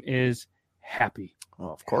nickname is Happy.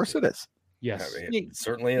 Well, of course it is. Yes. I mean, it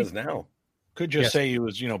certainly is now. Could just Yes. say he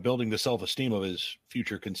was, building the self-esteem of his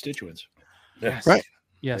future constituents. Yes. Right.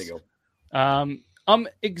 Yes. There you go.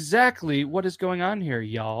 Exactly what is going on here,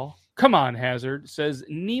 y'all? Come on, Hazard, says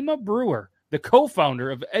Nima Brewer, the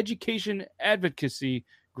co-founder of education advocacy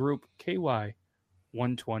group KY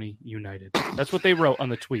 120 United. That's what they wrote on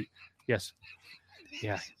the tweet. Yes.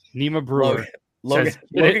 Yeah. Nima Brewer. Logan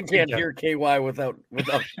says- can't hear KY without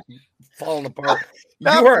falling apart.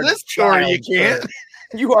 Not for this story, you can't. sir.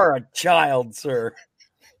 You are a child, sir.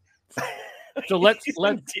 So let's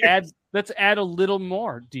add a little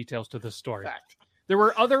more details to the story. Fact. There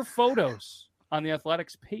were other photos on the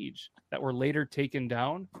athletics page that were later taken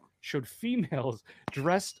down, showed females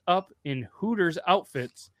dressed up in Hooters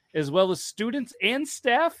outfits, as well as students and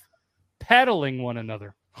staff paddling one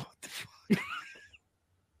another.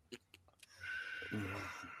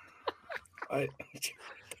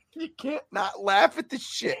 You can't not laugh at this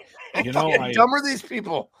shit. How You know, fucking dumb are these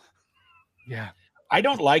people? Yeah. I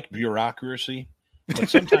don't like bureaucracy, but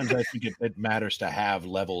sometimes I think it matters to have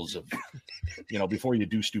levels of, before you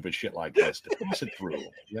do stupid shit like this, to pass it through,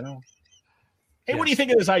 Hey, what do you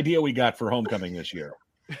think of this idea we got for homecoming this year?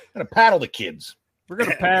 Gonna paddle the kids. We're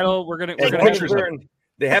gonna paddle. We're gonna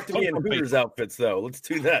They have to be in Hooters outfits, though. Let's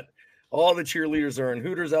do that. All the cheerleaders are in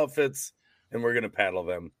Hooters outfits, and we're gonna paddle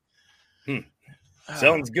them.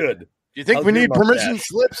 Sounds good. Do you think I'll we do need my permission best.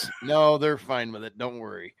 slips? No, they're fine with it. Don't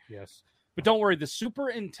worry. Yes. But don't worry, the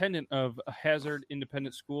superintendent of Hazard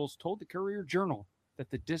Independent Schools told the Courier Journal that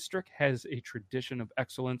the district has a tradition of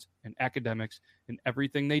excellence in academics in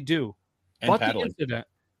everything they do. And But paddling. the incident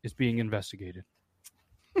is being investigated.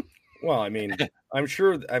 Well, I mean, I'm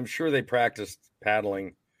sure they practiced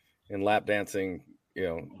paddling and lap dancing,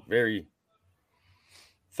 very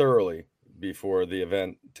thoroughly before the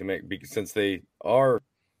event since they are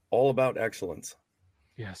all about excellence.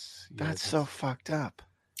 Yes. That's so fucked up.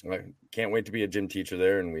 I can't wait to be a gym teacher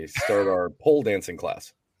there, and we start our pole dancing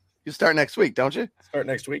class. You start next week, don't you? Start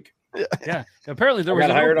next week. Yeah. Apparently there I was got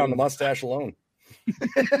an hired on the opening. mustache alone.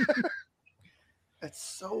 That's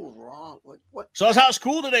so wrong. Like what? So how's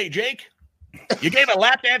school today, Jake? You gave a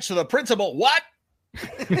lap dance to the principal. What?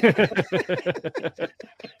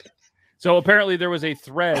 So apparently there was a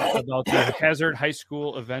thread about the Hazard High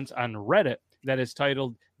School events on Reddit that is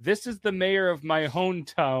titled, "This is the mayor of my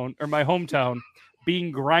hometown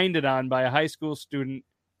being grinded on by a high school student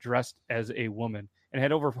dressed as a woman," and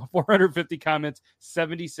had over 450 comments,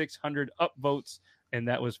 7,600 upvotes, and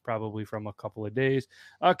that was probably from a couple of days.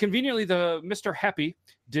 Conveniently, the Mr. Happy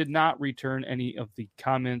did not return any of the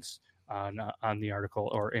comments on the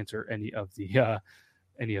article or answer any of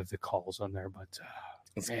the calls on there, but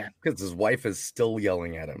man. Because his wife is still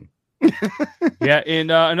yelling at him. Yeah,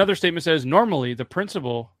 and another statement says, normally the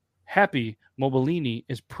principal, Happy Mobilini,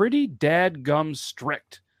 is pretty dadgum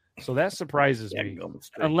strict. So that surprises me.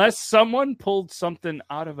 Unless someone pulled something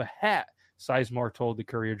out of a hat, Sizemore told the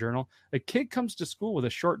Courier Journal. A kid comes to school with a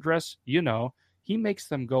short dress, he makes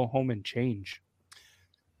them go home and change.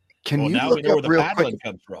 Can Well, you now we look know where up the real paddling quick?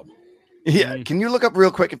 comes from. Yeah. Mm. Can you look up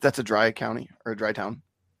real quick if that's a dry county or a dry town?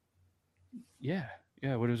 Yeah.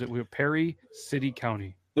 What is it? We're Perry City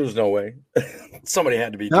County. There's no way. Somebody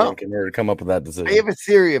had to be No. drunk in order to come up with that decision. I have a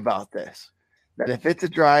theory about this. That if it's a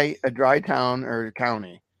dry town or a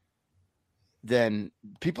county, then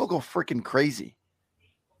people go freaking crazy.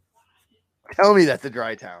 Tell me that's a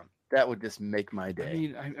dry town. That would just make my I day.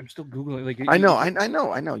 mean, I'm still googling. Like, I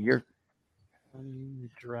know. You're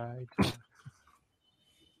dry.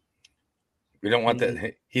 We don't want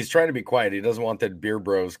that. He's trying to be quiet. He doesn't want that Beer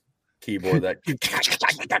Bros keyboard that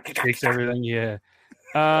Takes everything. Yeah.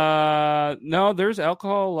 No, there's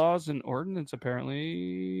alcohol laws and ordinance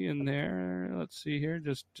apparently in there. Let's see here.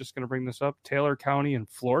 Just gonna bring this up. Taylor County in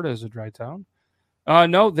Florida is a dry town.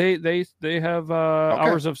 No, they have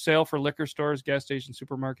hours of sale for liquor stores, gas stations,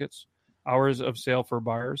 supermarkets. Hours of sale for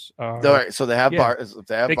bars. all right. So they have bars.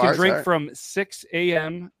 They bars, can drink right. from 6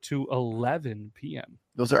 a.m. to 11 p.m.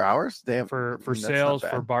 Those are hours. They have for that's not sales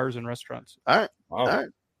bad. for bars and restaurants. All right. Wow. All right.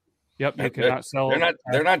 Yep, you cannot sell.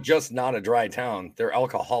 They're not just not a dry town. They're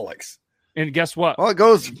alcoholics. And guess what? Well, it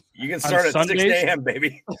goes. You can start at Sundays? 6 a.m.,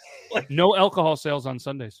 baby. No alcohol sales on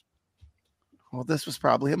Sundays. Well, this was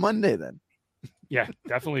probably a Monday then. Yeah,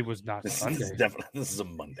 definitely was not This Sunday. is a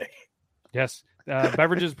Monday. Yes.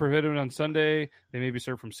 Beverages prohibited on Sunday. They may be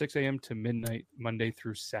served from 6 a.m. to midnight, Monday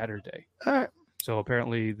through Saturday. All right. So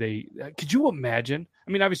apparently they could you imagine?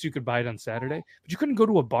 I mean, obviously you could buy it on Saturday, but you couldn't go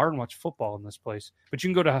to a bar and watch football in this place. But you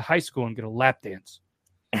can go to high school and get a lap dance.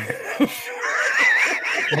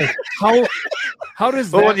 Like, how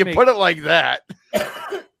does that Well, when you make, put it like that,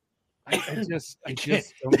 I just You can't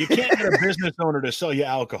get a business owner to sell you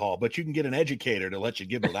alcohol, but you can get an educator to let you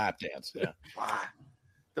give a lap dance. Yeah.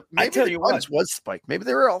 maybe tell the you what. punch was spiked. Maybe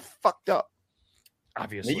they were all fucked up.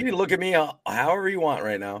 obviously. You can look at me however you want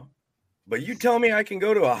right now, but you tell me I can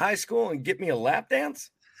go to a high school and get me a lap dance?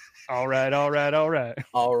 All right. All right.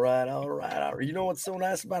 You know what's so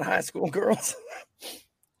nice about high school girls?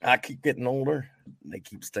 I keep getting older. And they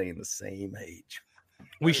keep staying the same age.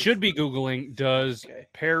 We should be Googling, does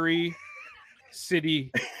Perry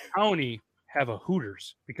City County have a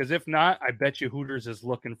Hooters? Because if not, I bet you Hooters is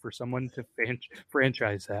looking for someone to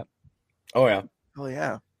franchise that. Oh, yeah. Oh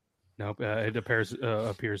yeah. Nope, it appears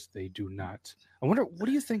they do not. I wonder, what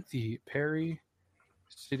do you think the Perry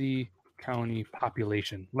City County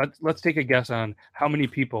population? Let's take a guess on how many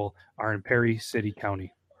people are in Perry City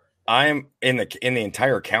County. I'm in the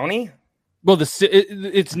entire county. Well,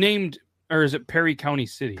 it's named, or is it Perry County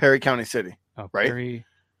City? Perry County City. Oh, right? Perry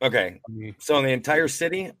Okay, County. so in the entire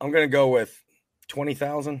city, I'm gonna go with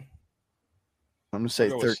 20,000. I'm gonna say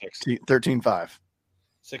I'll go with 13.5.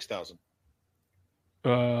 6,000.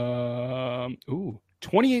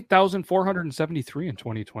 28,473 in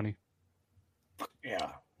 2020. Yeah.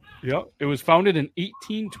 Yep. It was founded in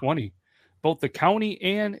 1820. Both the county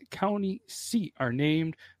and county seat are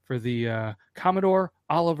named for the Commodore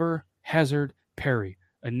Oliver Hazard Perry,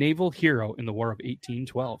 a naval hero in the War of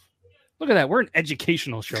 1812. Look at that. We're an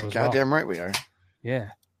educational show as well. Goddamn right we are. Yeah.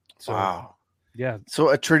 So, Wow. Yeah. So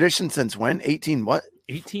a tradition since when? 1820.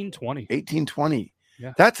 1820.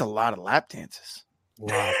 Yeah. That's a lot of lap dances.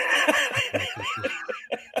 Wow.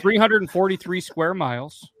 343 square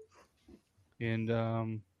miles. And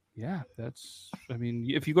yeah, I mean,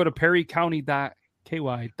 if you go to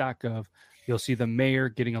perrycounty.ky.gov, you'll see the mayor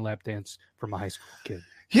getting a lap dance from a high school kid.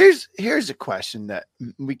 Here's a question that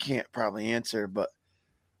we can't probably answer, but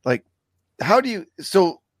like, how do you?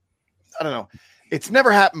 So I don't know. It's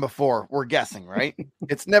never happened before. We're guessing, right?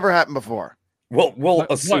 It's never happened before. We'll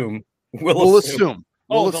assume. We'll assume.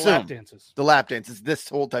 Oh, We'll the assume lap dances. the lap dances. This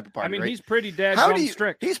whole type of party. I mean, right? he's pretty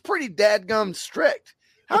strict. He's pretty dadgum strict.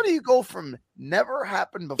 How do you go from never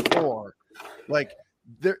happened before, like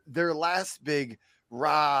their last big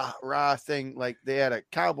rah thing, like they had a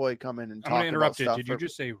cowboy come in and I'm talk going to interrupt you. about Did stuff. you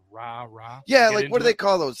just say rah, rah? Yeah, Get like what into do they it?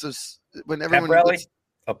 call those when everyone Pep rally? gets-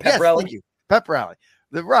 A pep Yes, rally? thank you. Pep rally.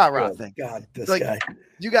 The rah Oh, thing. God, this Like, guy.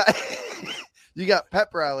 You got you got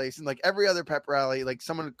pep rallies, and like every other pep rally, like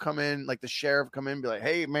someone would come in, like the sheriff come in and be like,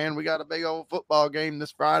 hey man, we got a big old football game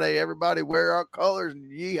this Friday. Everybody wear our colors and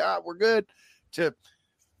yeehaw, we're good. To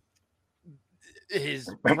his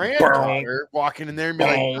granddaughter walking in there and be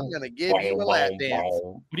like, I'm gonna give you a lap dance.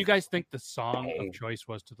 What do you guys think the song of choice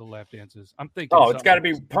was to the lap dances? I'm thinking. Oh, it's gotta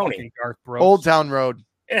something be like Pony. fucking Garth Brooks. Old Town Road.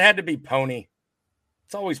 It had to be Pony.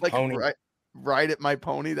 It's always Like Pony. ride at my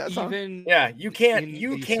pony. That song. Even Yeah, you can't. in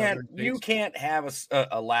You the can't. southern You states. can't have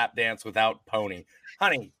a lap dance without Pony,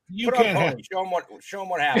 honey. You Put on can't Pony. Show them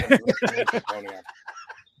what happens. with Pony on.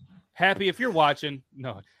 Happy if you're watching.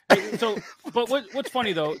 No. Hey, so, but what's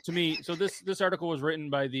funny though to me? So this article was written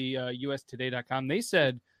by the UStoday.com. They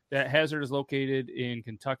said That hazard is located in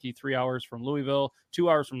Kentucky, 3 hours from Louisville, 2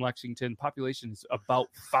 hours from Lexington. Population is about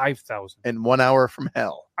 5,000. And 1 hour from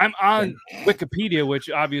hell. I'm on Wikipedia, which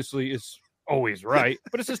obviously is always right,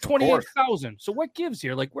 but it says 28,000. So what gives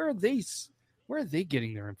here? Like, where are they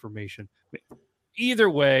getting their information? Either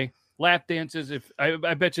way, lap dances. If I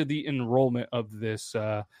bet you the enrollment of this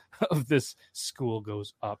school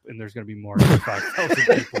goes up, and there's going to be more than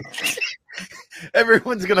 5,000 people.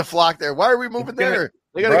 Everyone's gonna flock there. Why are we moving there?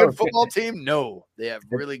 They got a good football team. No, they have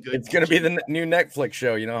really good. It's gonna be the new Netflix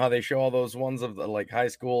show. You know how they show all those ones of the like high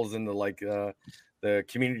schools and the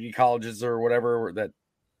community colleges or whatever that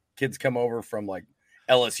kids come over from like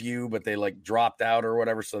LSU, but they like dropped out or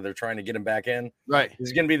whatever, so they're trying to get them back in. Right. This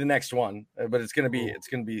is gonna be the next one, but it's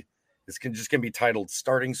just gonna be titled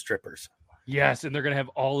 "Starting Strippers." Yes, and they're gonna have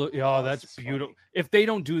all. Oh, that's beautiful. If they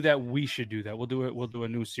don't do that, we should do that. We'll do it. We'll do a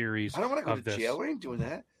new series. I don't want to go to this. jail. We ain't doing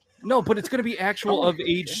that. No, but it's going to be actual of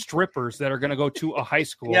age strippers that are going to go to a high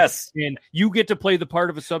school. Yes, and you get to play the part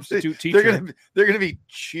of a substitute teacher. They're gonna be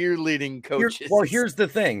cheerleading coaches. Here's the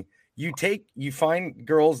thing: you find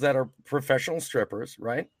girls that are professional strippers,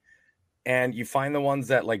 right? And you find the ones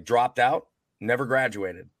that like dropped out, never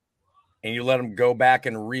graduated, and you let them go back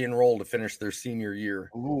and re-enroll to finish their senior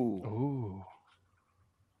year. Ooh.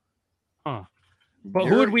 Huh. But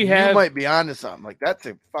who would we have? You might be onto something. Like, that's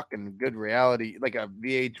a fucking good reality, like a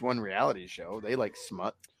VH1 reality show. They like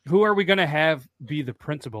smut. Who are we going to have be the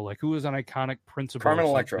principal? Like, who is an iconic principal? Carmen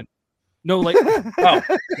Electra. No, like, oh,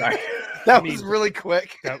 sorry. That was really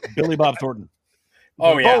quick. Billy Bob Thornton.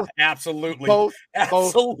 Oh, yeah, Both. absolutely.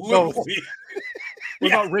 Absolutely.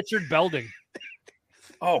 What about Richard Belding?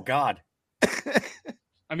 Oh, God.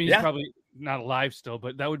 I mean, he's probably not alive still,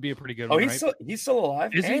 but that would be a pretty good one, he's right? he's still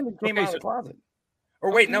alive. Is he? And he came out of the closet.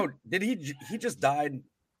 Or wait, no, did he just died?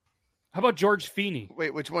 How about George Feeney?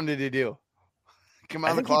 Wait, which one did he do? Come I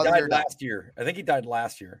out of the think closet. he died last year. I think he died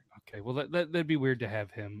last year. Okay, well that'd be weird to have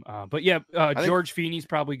him. But yeah, George Feeney's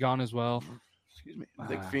probably gone as well. Excuse me, I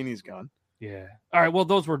think Feeney's gone. Yeah. All right. Well,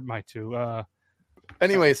 those were my two.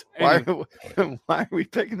 Anyways, why are we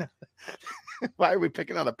picking? Why are we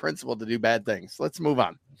picking out a principal to do bad things? Let's move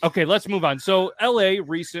on. Okay, let's move on. So, LA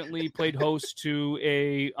recently played host to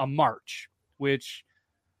a march, which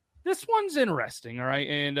this one's interesting. All right,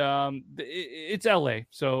 and it's LA.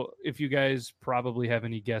 So, if you guys probably have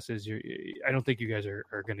any guesses, I don't think you guys are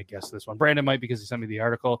going to guess this one. Brandon might because he sent me the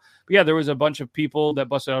article. But yeah, there was a bunch of people that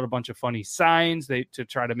busted out a bunch of funny signs to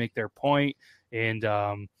try to make their point, and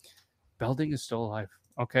Belding is still alive.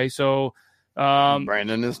 Okay, so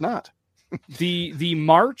Brandon is not. The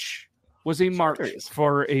march was a march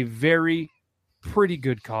for a very pretty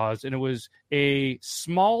good cause, and it was a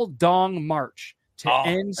small dong march to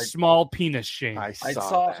end small penis shame. I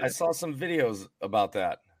saw some videos about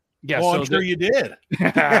that. Yeah, well, so I'm sure you did.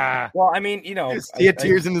 Well, I mean, you know, he had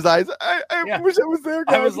tears in his eyes. I wish I was there.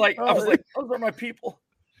 Guys. I was like, those are my people.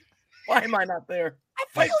 Why am I not there?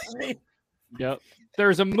 Fight for me. Yep.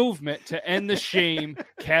 There's a movement to end the shame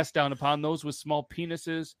cast down upon those with small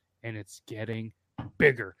penises, and it's getting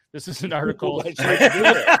bigger. This is an article.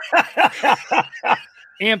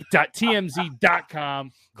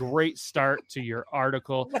 amp.tmz.com. Great start to your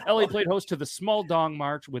article. LA played host to the Small Dong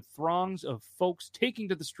March with throngs of folks taking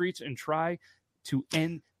to the streets and try to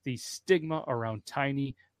end the stigma around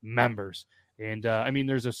tiny members. And I mean,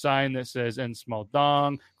 there's a sign that says "End small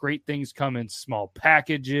dong." Great things come in small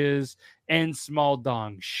packages. End small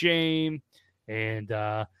dong shame. And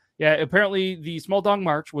yeah, apparently the Small Dong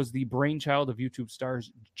March was the brainchild of YouTube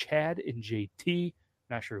stars Chad and JT.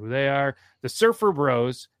 Not sure who they are. The Surfer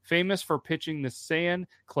Bros, famous for pitching the San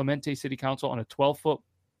Clemente City Council on a 12-foot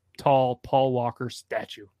tall Paul Walker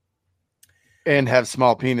statue, and have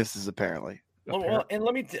small penises apparently. Well, and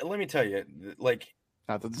let me tell you, like.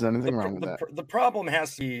 Not that there's anything wrong with that. The problem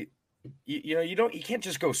has to be, you can't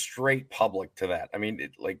just go straight public to that. I mean,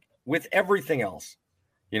 like with everything else,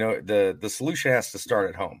 the solution has to start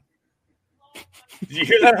at home. Did you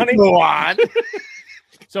hear that, honey? Go on.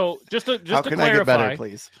 So just to clarify, I get better,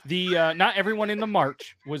 please? The not everyone in the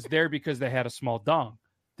march was there because they had a small dong.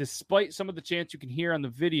 Despite some of the chants you can hear on the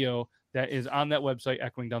video that is on that website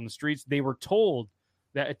echoing down the streets, they were told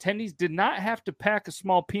that attendees did not have to pack a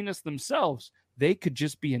small penis themselves. They could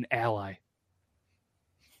just be an ally.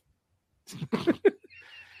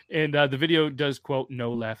 And the video does quote,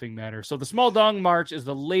 "No laughing matter." So the Small Dong March is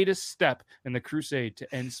the latest step in the crusade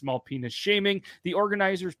to end small penis shaming. The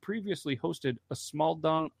organizers previously hosted a small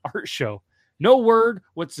dong art show. No word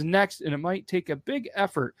what's next, and it might take a big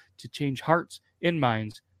effort to change hearts and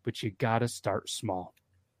minds, but you gotta start small.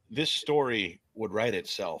 This story would write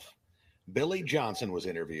itself. Billy Johnson was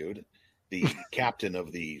interviewed, the captain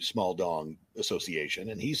of the Small Dong Association,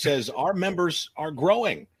 and he says our members are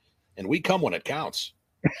growing, and we come when it counts.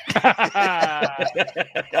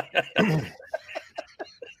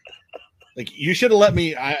 Like, you should have let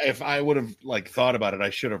me. If I would have thought about it, I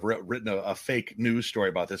should have written a fake news story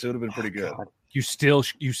about this. It would have been pretty good. God. You still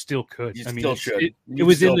could. You still should. It You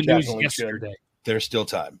was in still the news definitely yesterday. There's still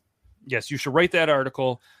time. Yes, you should write that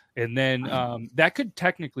article, and then that could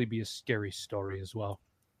technically be a scary story as well.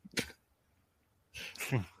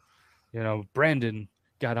 Brandon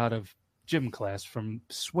got out of gym class from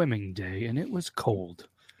swimming day, and it was cold.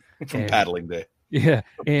 From And- paddling day. Yeah,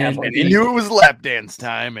 and And he knew it was lap dance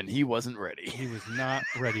time, and he wasn't ready. he was not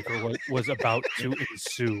ready for what was about to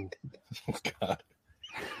ensue. Oh, God.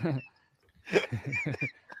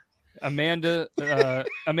 Amanda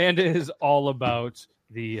is all about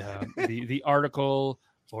the article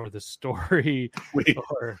or the story,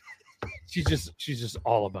 or she's just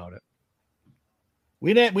all about it.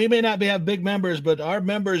 We may not have big members, but our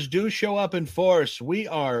members do show up in force. We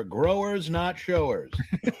are growers, not showers.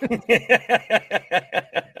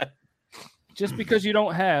 Just because you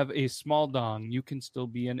don't have a small dong, you can still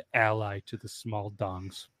be an ally to the small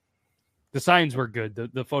dongs. The signs were good.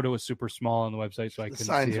 The photo was super small on the website, so I The couldn't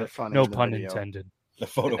signs see were it. funny No in the pun video. intended. The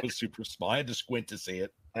photo was super small. I had to squint to see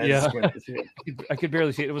it. Yeah. I could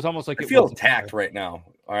barely see it. It was almost like I it feel wasn't attacked there. right now.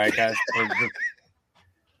 All right, guys.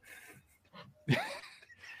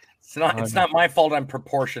 It's not my fault. I'm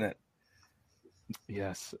proportionate.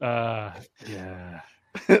 Yes. Yeah.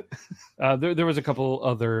 There was a couple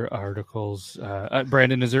other articles.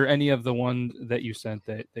 Brandon, is there any of the one that you sent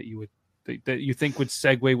that you think would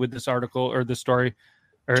segue with this article or the story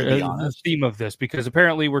or To be the honest. theme of this? Because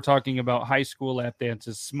apparently we're talking about high school lap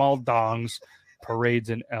dances, small dongs, parades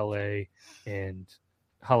in LA, and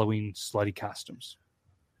Halloween slutty costumes.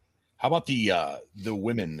 How about the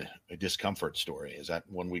women discomfort story? Is that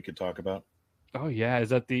one we could talk about? Oh yeah, is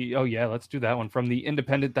that the? Oh yeah, let's do that one from the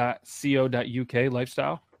independent.co.uk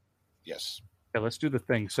lifestyle. Yes. Yeah, let's do the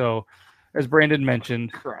thing. So, as Brandon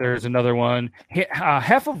mentioned, there's another one.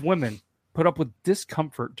 Half of women put up with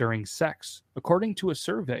discomfort during sex, according to a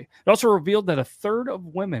survey. It also revealed that a third of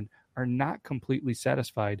women are not completely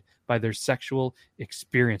satisfied by their sexual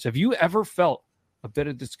experience. Have you ever felt a bit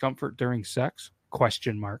of discomfort during sex? ?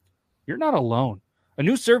 You're not alone. A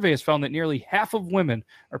new survey has found that nearly half of women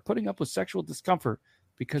are putting up with sexual discomfort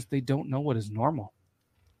because they don't know what is normal.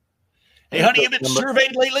 Hey, honey, you been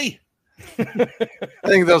surveyed lately? I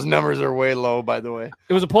think those numbers are way low, by the way.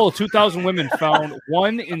 It was a poll of 2,000 women found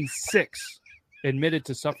 1 in 6 admitted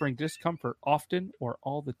to suffering discomfort often or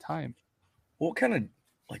all the time. What kind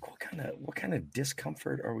of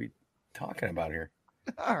discomfort are we talking about here?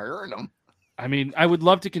 I heard them. I mean, I would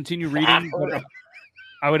love to continue reading, but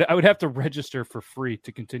I would have to register for free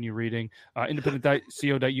to continue reading.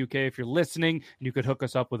 Independent.co.uk. If you're listening, and you could hook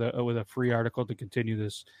us up with a free article to continue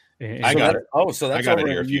this. I got it. Oh, so that's got it over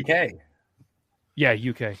here in if the you- UK. Yeah,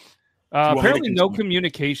 UK. want me to Apparently, no continue?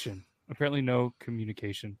 communication. Apparently, no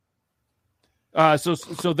communication.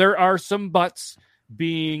 So there are some butts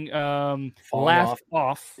being laughed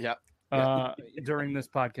off. Yep. During this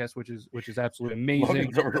podcast, which is absolutely amazing.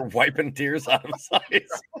 Logan's over here wiping tears out of his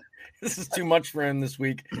eyes. This is too much for him this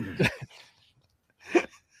week.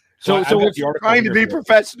 So I've got it's the article Trying to here be for-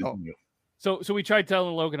 professional. So we tried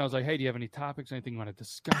telling Logan, I was like, hey, do you have any topics, anything you want to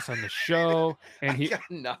discuss on the show? And he Got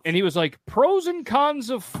nothing. and he was like, pros and cons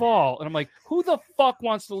of fall. And I'm like, who the fuck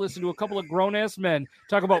wants to listen to a couple of grown ass men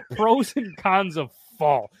talk about pros and cons of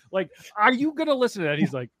fall? Like, are you gonna listen to that?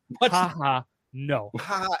 He's like, haha, no.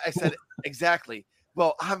 I said exactly.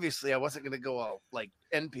 Well, obviously, I wasn't going to go all like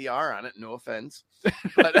NPR on it. No offense,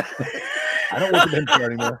 but I don't work with NPR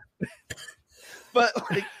anymore. but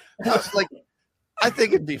like, I was like, I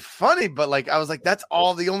think it'd be funny, but like, I was like, that's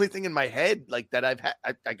all the only thing in my head like that I've had.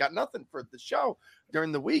 I got nothing for the show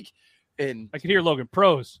during the week, and I could hear Logan.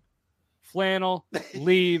 Pros, flannel,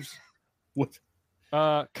 leaves. What?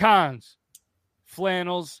 Cons,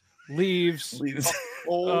 flannels, leaves,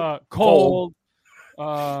 cold. cold.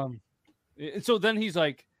 So then he's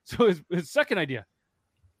like, so his second idea,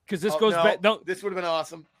 because this Oh, goes no, back. No, this would have been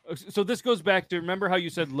awesome. so this goes back to, remember how you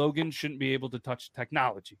said Logan shouldn't be able to touch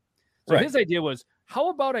technology. So Right. his idea was, how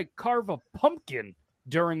about I carve a pumpkin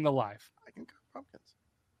during the live? I can cut pumpkins.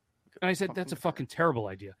 And I said, that's a fucking terrible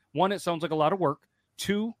idea. One, it sounds like a lot of work.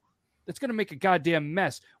 Two, that's going to make a goddamn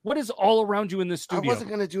mess. What is all around you in this I studio? wasn't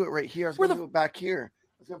going to do it right here. I was Where going to the- do it back here.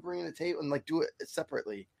 I was going to bring in a tape and like do it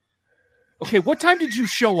separately. Okay, what time did you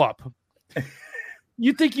show up?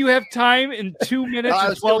 You think you have time in 2 minutes I and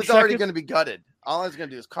was, it 12 was already seconds? going to be gutted. All I was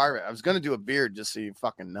gonna do is carve it. I was gonna do a beard, just so you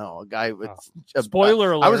fucking know. A guy with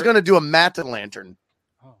Spoiler alert. I was gonna do a Mata lantern.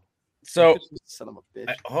 Oh. So, Son of a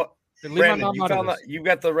bitch. Brandon, you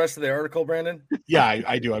got the rest of the article, Brandon? Yeah,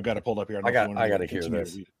 I do. I've got it pulled up here. I got to hear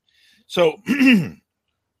this. So,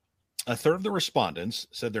 a third of the respondents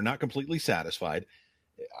said they're not completely satisfied.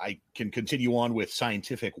 I can continue on with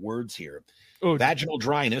scientific words here. Vaginal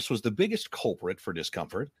dryness was the biggest culprit for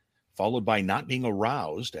discomfort, followed by not being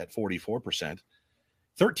aroused at 44%.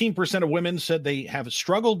 13% of women said they have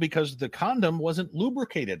struggled because the condom wasn't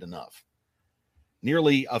lubricated enough.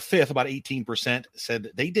 Nearly a fifth, about 18%,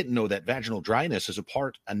 said they didn't know that vaginal dryness is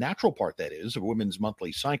a natural part, that is, of women's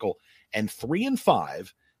monthly cycle. And 3 in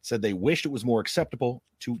 5 said they wished it was more acceptable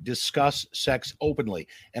to discuss sex openly.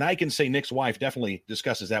 And I can say Nick's wife definitely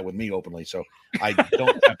discusses that with me openly, so I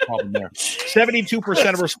don't have a problem there.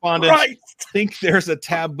 72% of respondents think there's a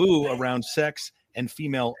taboo around sex and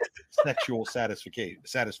female sexual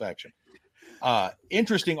satisfaction.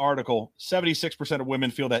 Interesting article. 76% of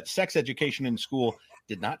women feel that sex education in school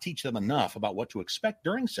did not teach them enough about what to expect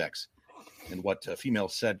during sex and what female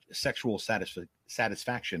sexual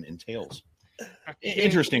satisfaction entails.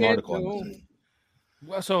 Interesting article.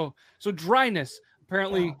 Well, so dryness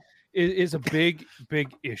apparently is a big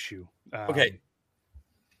issue. Okay.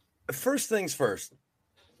 First things first.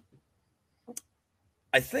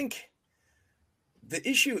 I think the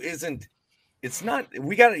issue isn't. It's not.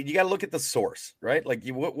 You got to look at the source, right? Like,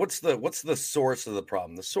 what's the source of the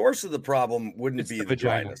problem? The source of the problem wouldn't be the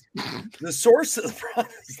dryness. The source of the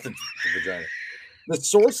problem is the vagina. The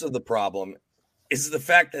source of the problem is the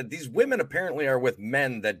fact that these women apparently are with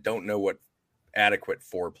men that don't know what adequate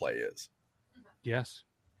foreplay is. Yes.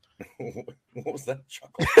 What was that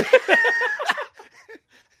chuckle?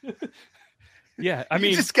 Yeah, I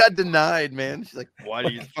mean, you just got denied, man. She's like, "What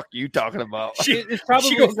the fuck are you talking about?" It's probably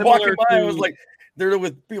she goes walking by. I was like, "They're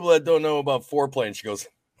with people that don't know about foreplay," and she goes,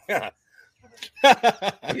 "Yeah."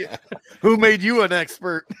 Who made you an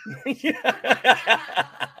expert?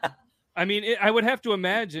 I mean, I would have to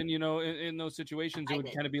imagine, in those situations, it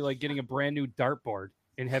would kind of be like getting a brand new dartboard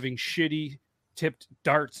and having shitty tipped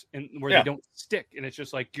darts and where they don't stick, and it's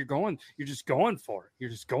just like you're just going for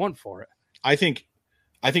it. I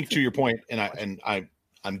think to your point, and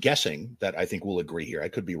I'm guessing that I think we'll agree here. I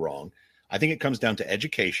could be wrong. I think it comes down to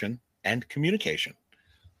education and communication.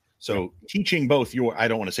 So teaching both I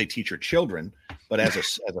don't want to say teach your children, but as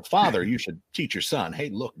a father, you should teach your son, hey,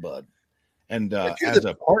 look, bud. And as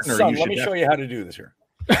a partner, son, let me show you how to do this here.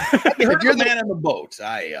 If you're the man on the boat,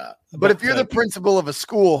 but if you're the principal of a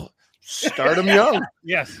school, start them young.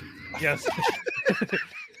 Yes.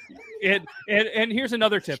 And here's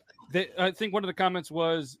another tip. I think one of the comments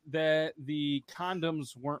was that the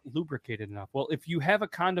condoms weren't lubricated enough. Well, if you have a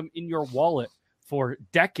condom in your wallet for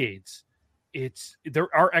decades, there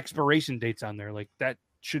are expiration dates on there. Like, that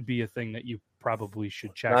should be a thing that you probably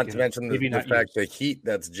should check. Not to mention the fact the heat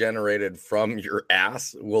that's generated from your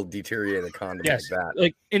ass will deteriorate a condom like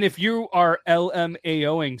that. And if you are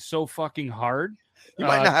LMAOing so fucking hard, you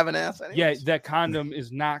might not have an ass anyways. Yeah, that condom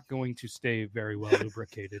is not going to stay very well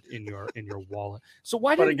lubricated in your wallet. So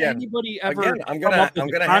why didn't anybody ever? I'm gonna have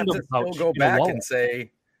to still go back and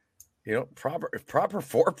say, proper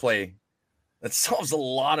foreplay that solves a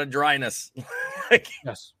lot of dryness.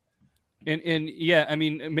 Yes. And yeah, I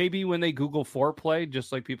mean, maybe when they Google foreplay,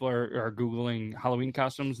 just like people are Googling Halloween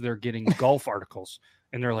costumes, they're getting golf articles,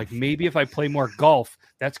 and they're like, maybe if I play more golf,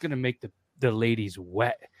 that's going to make the ladies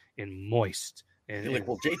wet and moist. And you're like,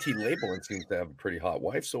 well, JT Labelin seems to have a pretty hot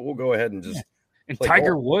wife, so we'll go ahead and just. And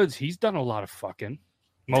Tiger Woods, he's done a lot of fucking,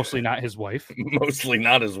 mostly not his wife. Mostly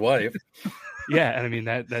not his wife. Yeah, and I mean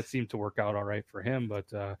that seemed to work out all right for him,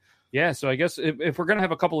 but. Yeah, so I guess if we're going to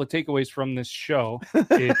have a couple of takeaways from this show,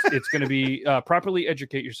 it's going to be properly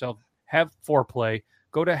educate yourself, have foreplay,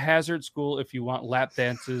 go to hazard school if you want lap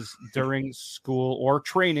dances during school or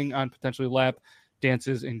training on potentially lap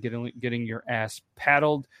dances and getting your ass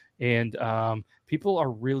paddled. And people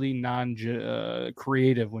are really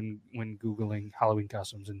creative when Googling Halloween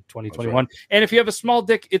costumes in 2021. Right. And if you have a small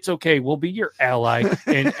dick, it's okay. We'll be your ally.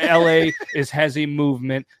 And LA has a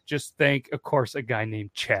movement. Just thank, of course, a guy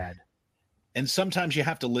named Chad. And sometimes you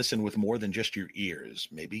have to listen with more than just your ears,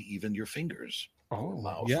 maybe even your fingers. Oh,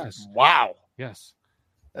 mouth. Yes. Wow. Yes.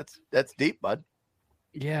 That's deep, bud.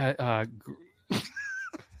 Yeah.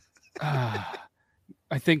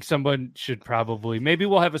 I think someone should maybe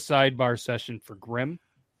we'll have a sidebar session for Grim.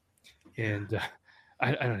 And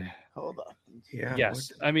I don't know. Hold on. Yeah.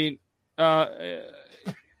 Yes. I mean, holy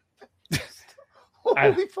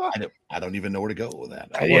fuck. I don't even know where to go with that.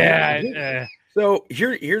 So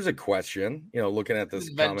here's a question. Looking at this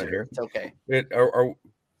comment here, It's okay.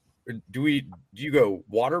 Do you go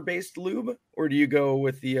water-based lube, or do you go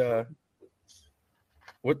with the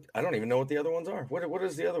what? I don't even know what the other ones are. What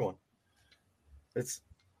is the other one?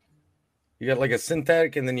 You got like a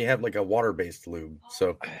synthetic, and then you have like a water-based lube.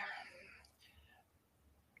 So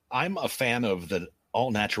I'm a fan of the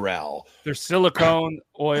all natural. There's silicone,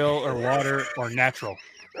 oil, or water, or natural.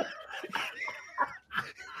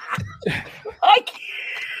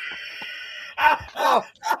 Oh,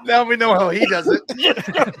 now we know how he does it.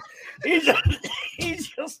 he's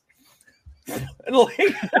just like,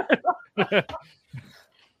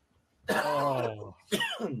 Oh.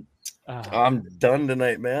 I'm done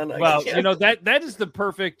tonight, man. Well, that is the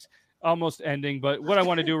perfect almost ending. But what I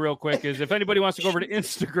want to do real quick is if anybody wants to go over to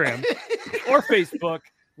Instagram or Facebook,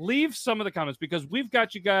 leave some of the comments because we've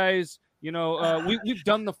got you guys. We've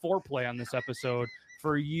done the foreplay on this episode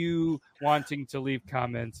for you wanting to leave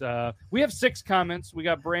comments. We have 6 comments. We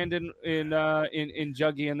got Brandon in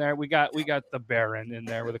Juggy in there. We got the Baron in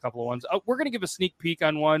there with a couple of ones. We're gonna give a sneak peek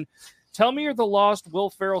on one. Tell me you're the lost Will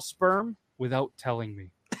Ferrell sperm without telling me.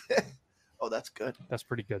 Oh, that's good. That's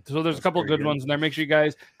pretty good. So there's a couple of good ones in there. Make sure you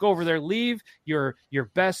guys go over there. Leave your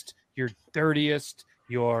best, your dirtiest,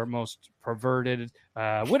 your most perverted,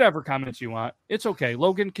 whatever comments you want. It's okay.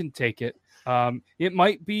 Logan can take it. It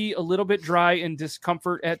might be a little bit dry and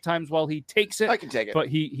discomfort at times while he takes it. I can take it, but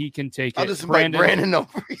he can take I'll it. just invite Brandon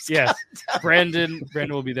over. Yes, Brandon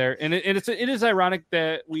will be there, and it is ironic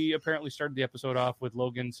that we apparently started the episode off with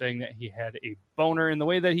Logan saying that he had a boner. In the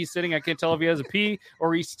way that he's sitting, I can't tell if he has a pee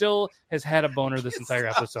or he still has had a boner this entire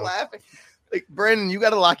episode. Laughing. Like, Brandon, you got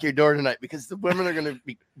to lock your door tonight because the women are going to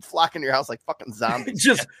be flocking to your house like fucking zombies.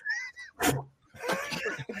 just. They're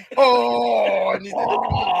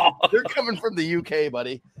coming from the UK,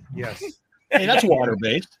 buddy. Yes. Hey, that's water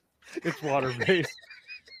based. It's water based.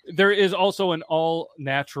 There is also an all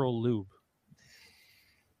natural lube.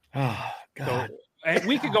 Oh God. So,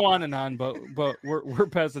 we could go on and on, but we're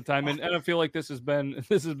past the time, and I feel like this has been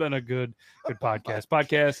a good podcast.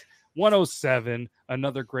 Podcast 107,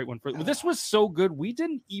 another great one. This was so good. We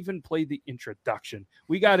didn't even play the introduction.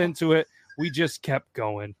 We got into it. We just kept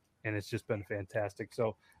going. And it's just been fantastic.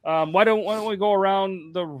 So why don't we go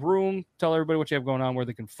around the room, tell everybody what you have going on, where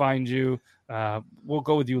they can find you. We'll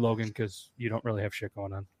go with you, Logan, because you don't really have shit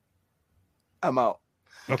going on. I'm out.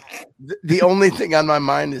 Okay. The only thing on my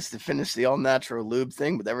mind is to finish the all-natural lube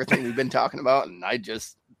thing with everything we've been talking about, and I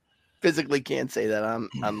just physically can't say that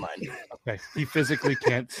online. Okay, he physically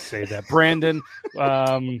can't say that. Brandon,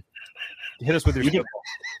 hit us with your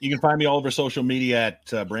You can find me all over social media at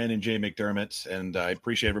Brandon J. McDermott, and I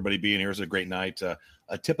appreciate everybody being here. It was a great night. A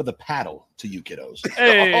tip of the paddle to you kiddos.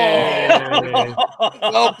 Hey.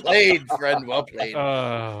 Well played, friend. Well played.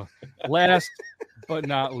 Last but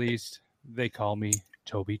not least, they call me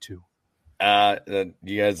Toby 2. You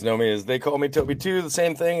guys know me as They Call Me Toby 2. The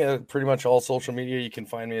same thing. Pretty much all social media, you can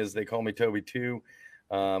find me as They Call Me Toby 2.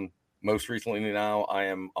 Most recently now I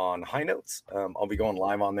am on High Notes. I'll be going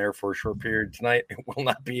live on there for a short period tonight. It will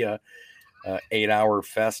not be a 8-hour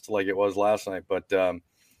fest like it was last night, but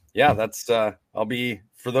that's I'll be,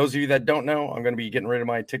 for those of you that don't know, I'm going to be getting rid of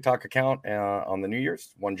my TikTok account on the New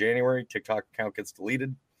Year's 1 January. TikTok account gets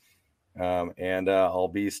deleted, and I'll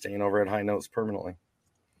be staying over at High Notes permanently.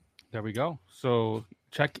 There we go. So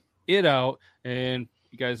check it out, and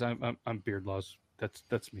you guys, I'm Beard Laws.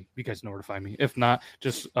 That's me. You guys know where to find me. If not,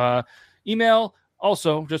 just email.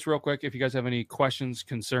 Also, just real quick, if you guys have any questions,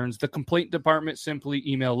 concerns, the complaint department, simply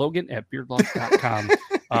email Logan@beardlaws.com.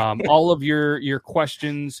 All of your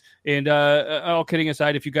questions, and all kidding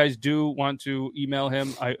aside, if you guys do want to email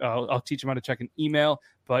him, I'll teach him how to check an email.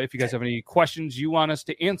 But if you guys have any questions you want us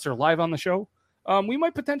to answer live on the show, we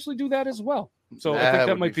might potentially do that as well. So I think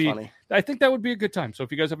that might be funny. I think that would be a good time. So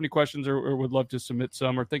if you guys have any questions or would love to submit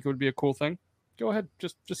some or think it would be a cool thing, go ahead.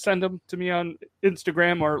 Just send them to me on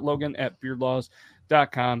Instagram or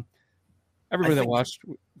Logan@beardlaws.com. Everybody that watched,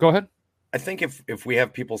 go ahead. I think if we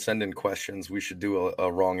have people send in questions, we should do a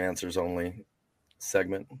wrong answers only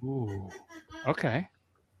segment. Ooh, okay.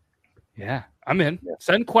 Yeah, I'm in. Yeah.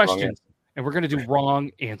 Send questions, and we're going to do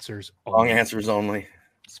wrong answers only. Wrong answers only.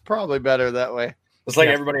 It's probably better that way. It's like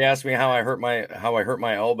everybody asked me how I hurt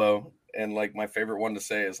my elbow. And like my favorite one to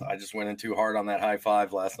say is I just went in too hard on that high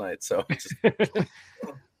five last night. So,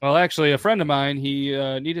 well, actually, a friend of mine, he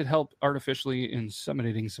needed help artificially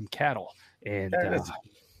inseminating some cattle, and I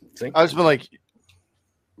was been like,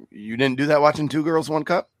 you didn't do that watching Two Girls, One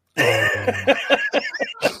Cup? There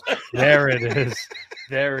it is.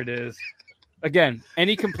 There it is. Again,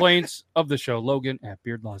 any complaints of the show,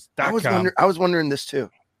 Logan@beardlaws.com. I was wondering this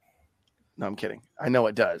too. No, I'm kidding. I know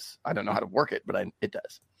it does. I don't know how to work it, but it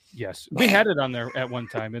does. Yes, we had it on there at one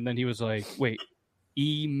time, and then he was like, "Wait,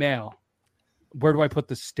 email. Where do I put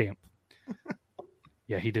the stamp?"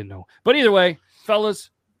 Yeah, he didn't know. But either way, fellas,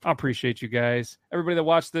 I appreciate you guys. Everybody that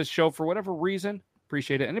watched this show for whatever reason,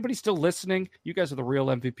 appreciate it. Anybody still listening? You guys are the real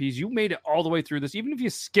MVPs. You made it all the way through this, even if you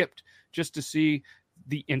skipped just to see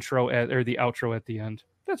the intro or the outro at the end.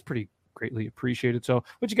 That's pretty greatly appreciated. So,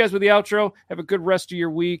 with you guys with the outro, have a good rest of your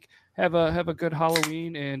week. Have a good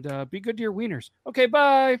Halloween, and be good to your wieners. Okay,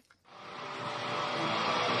 bye.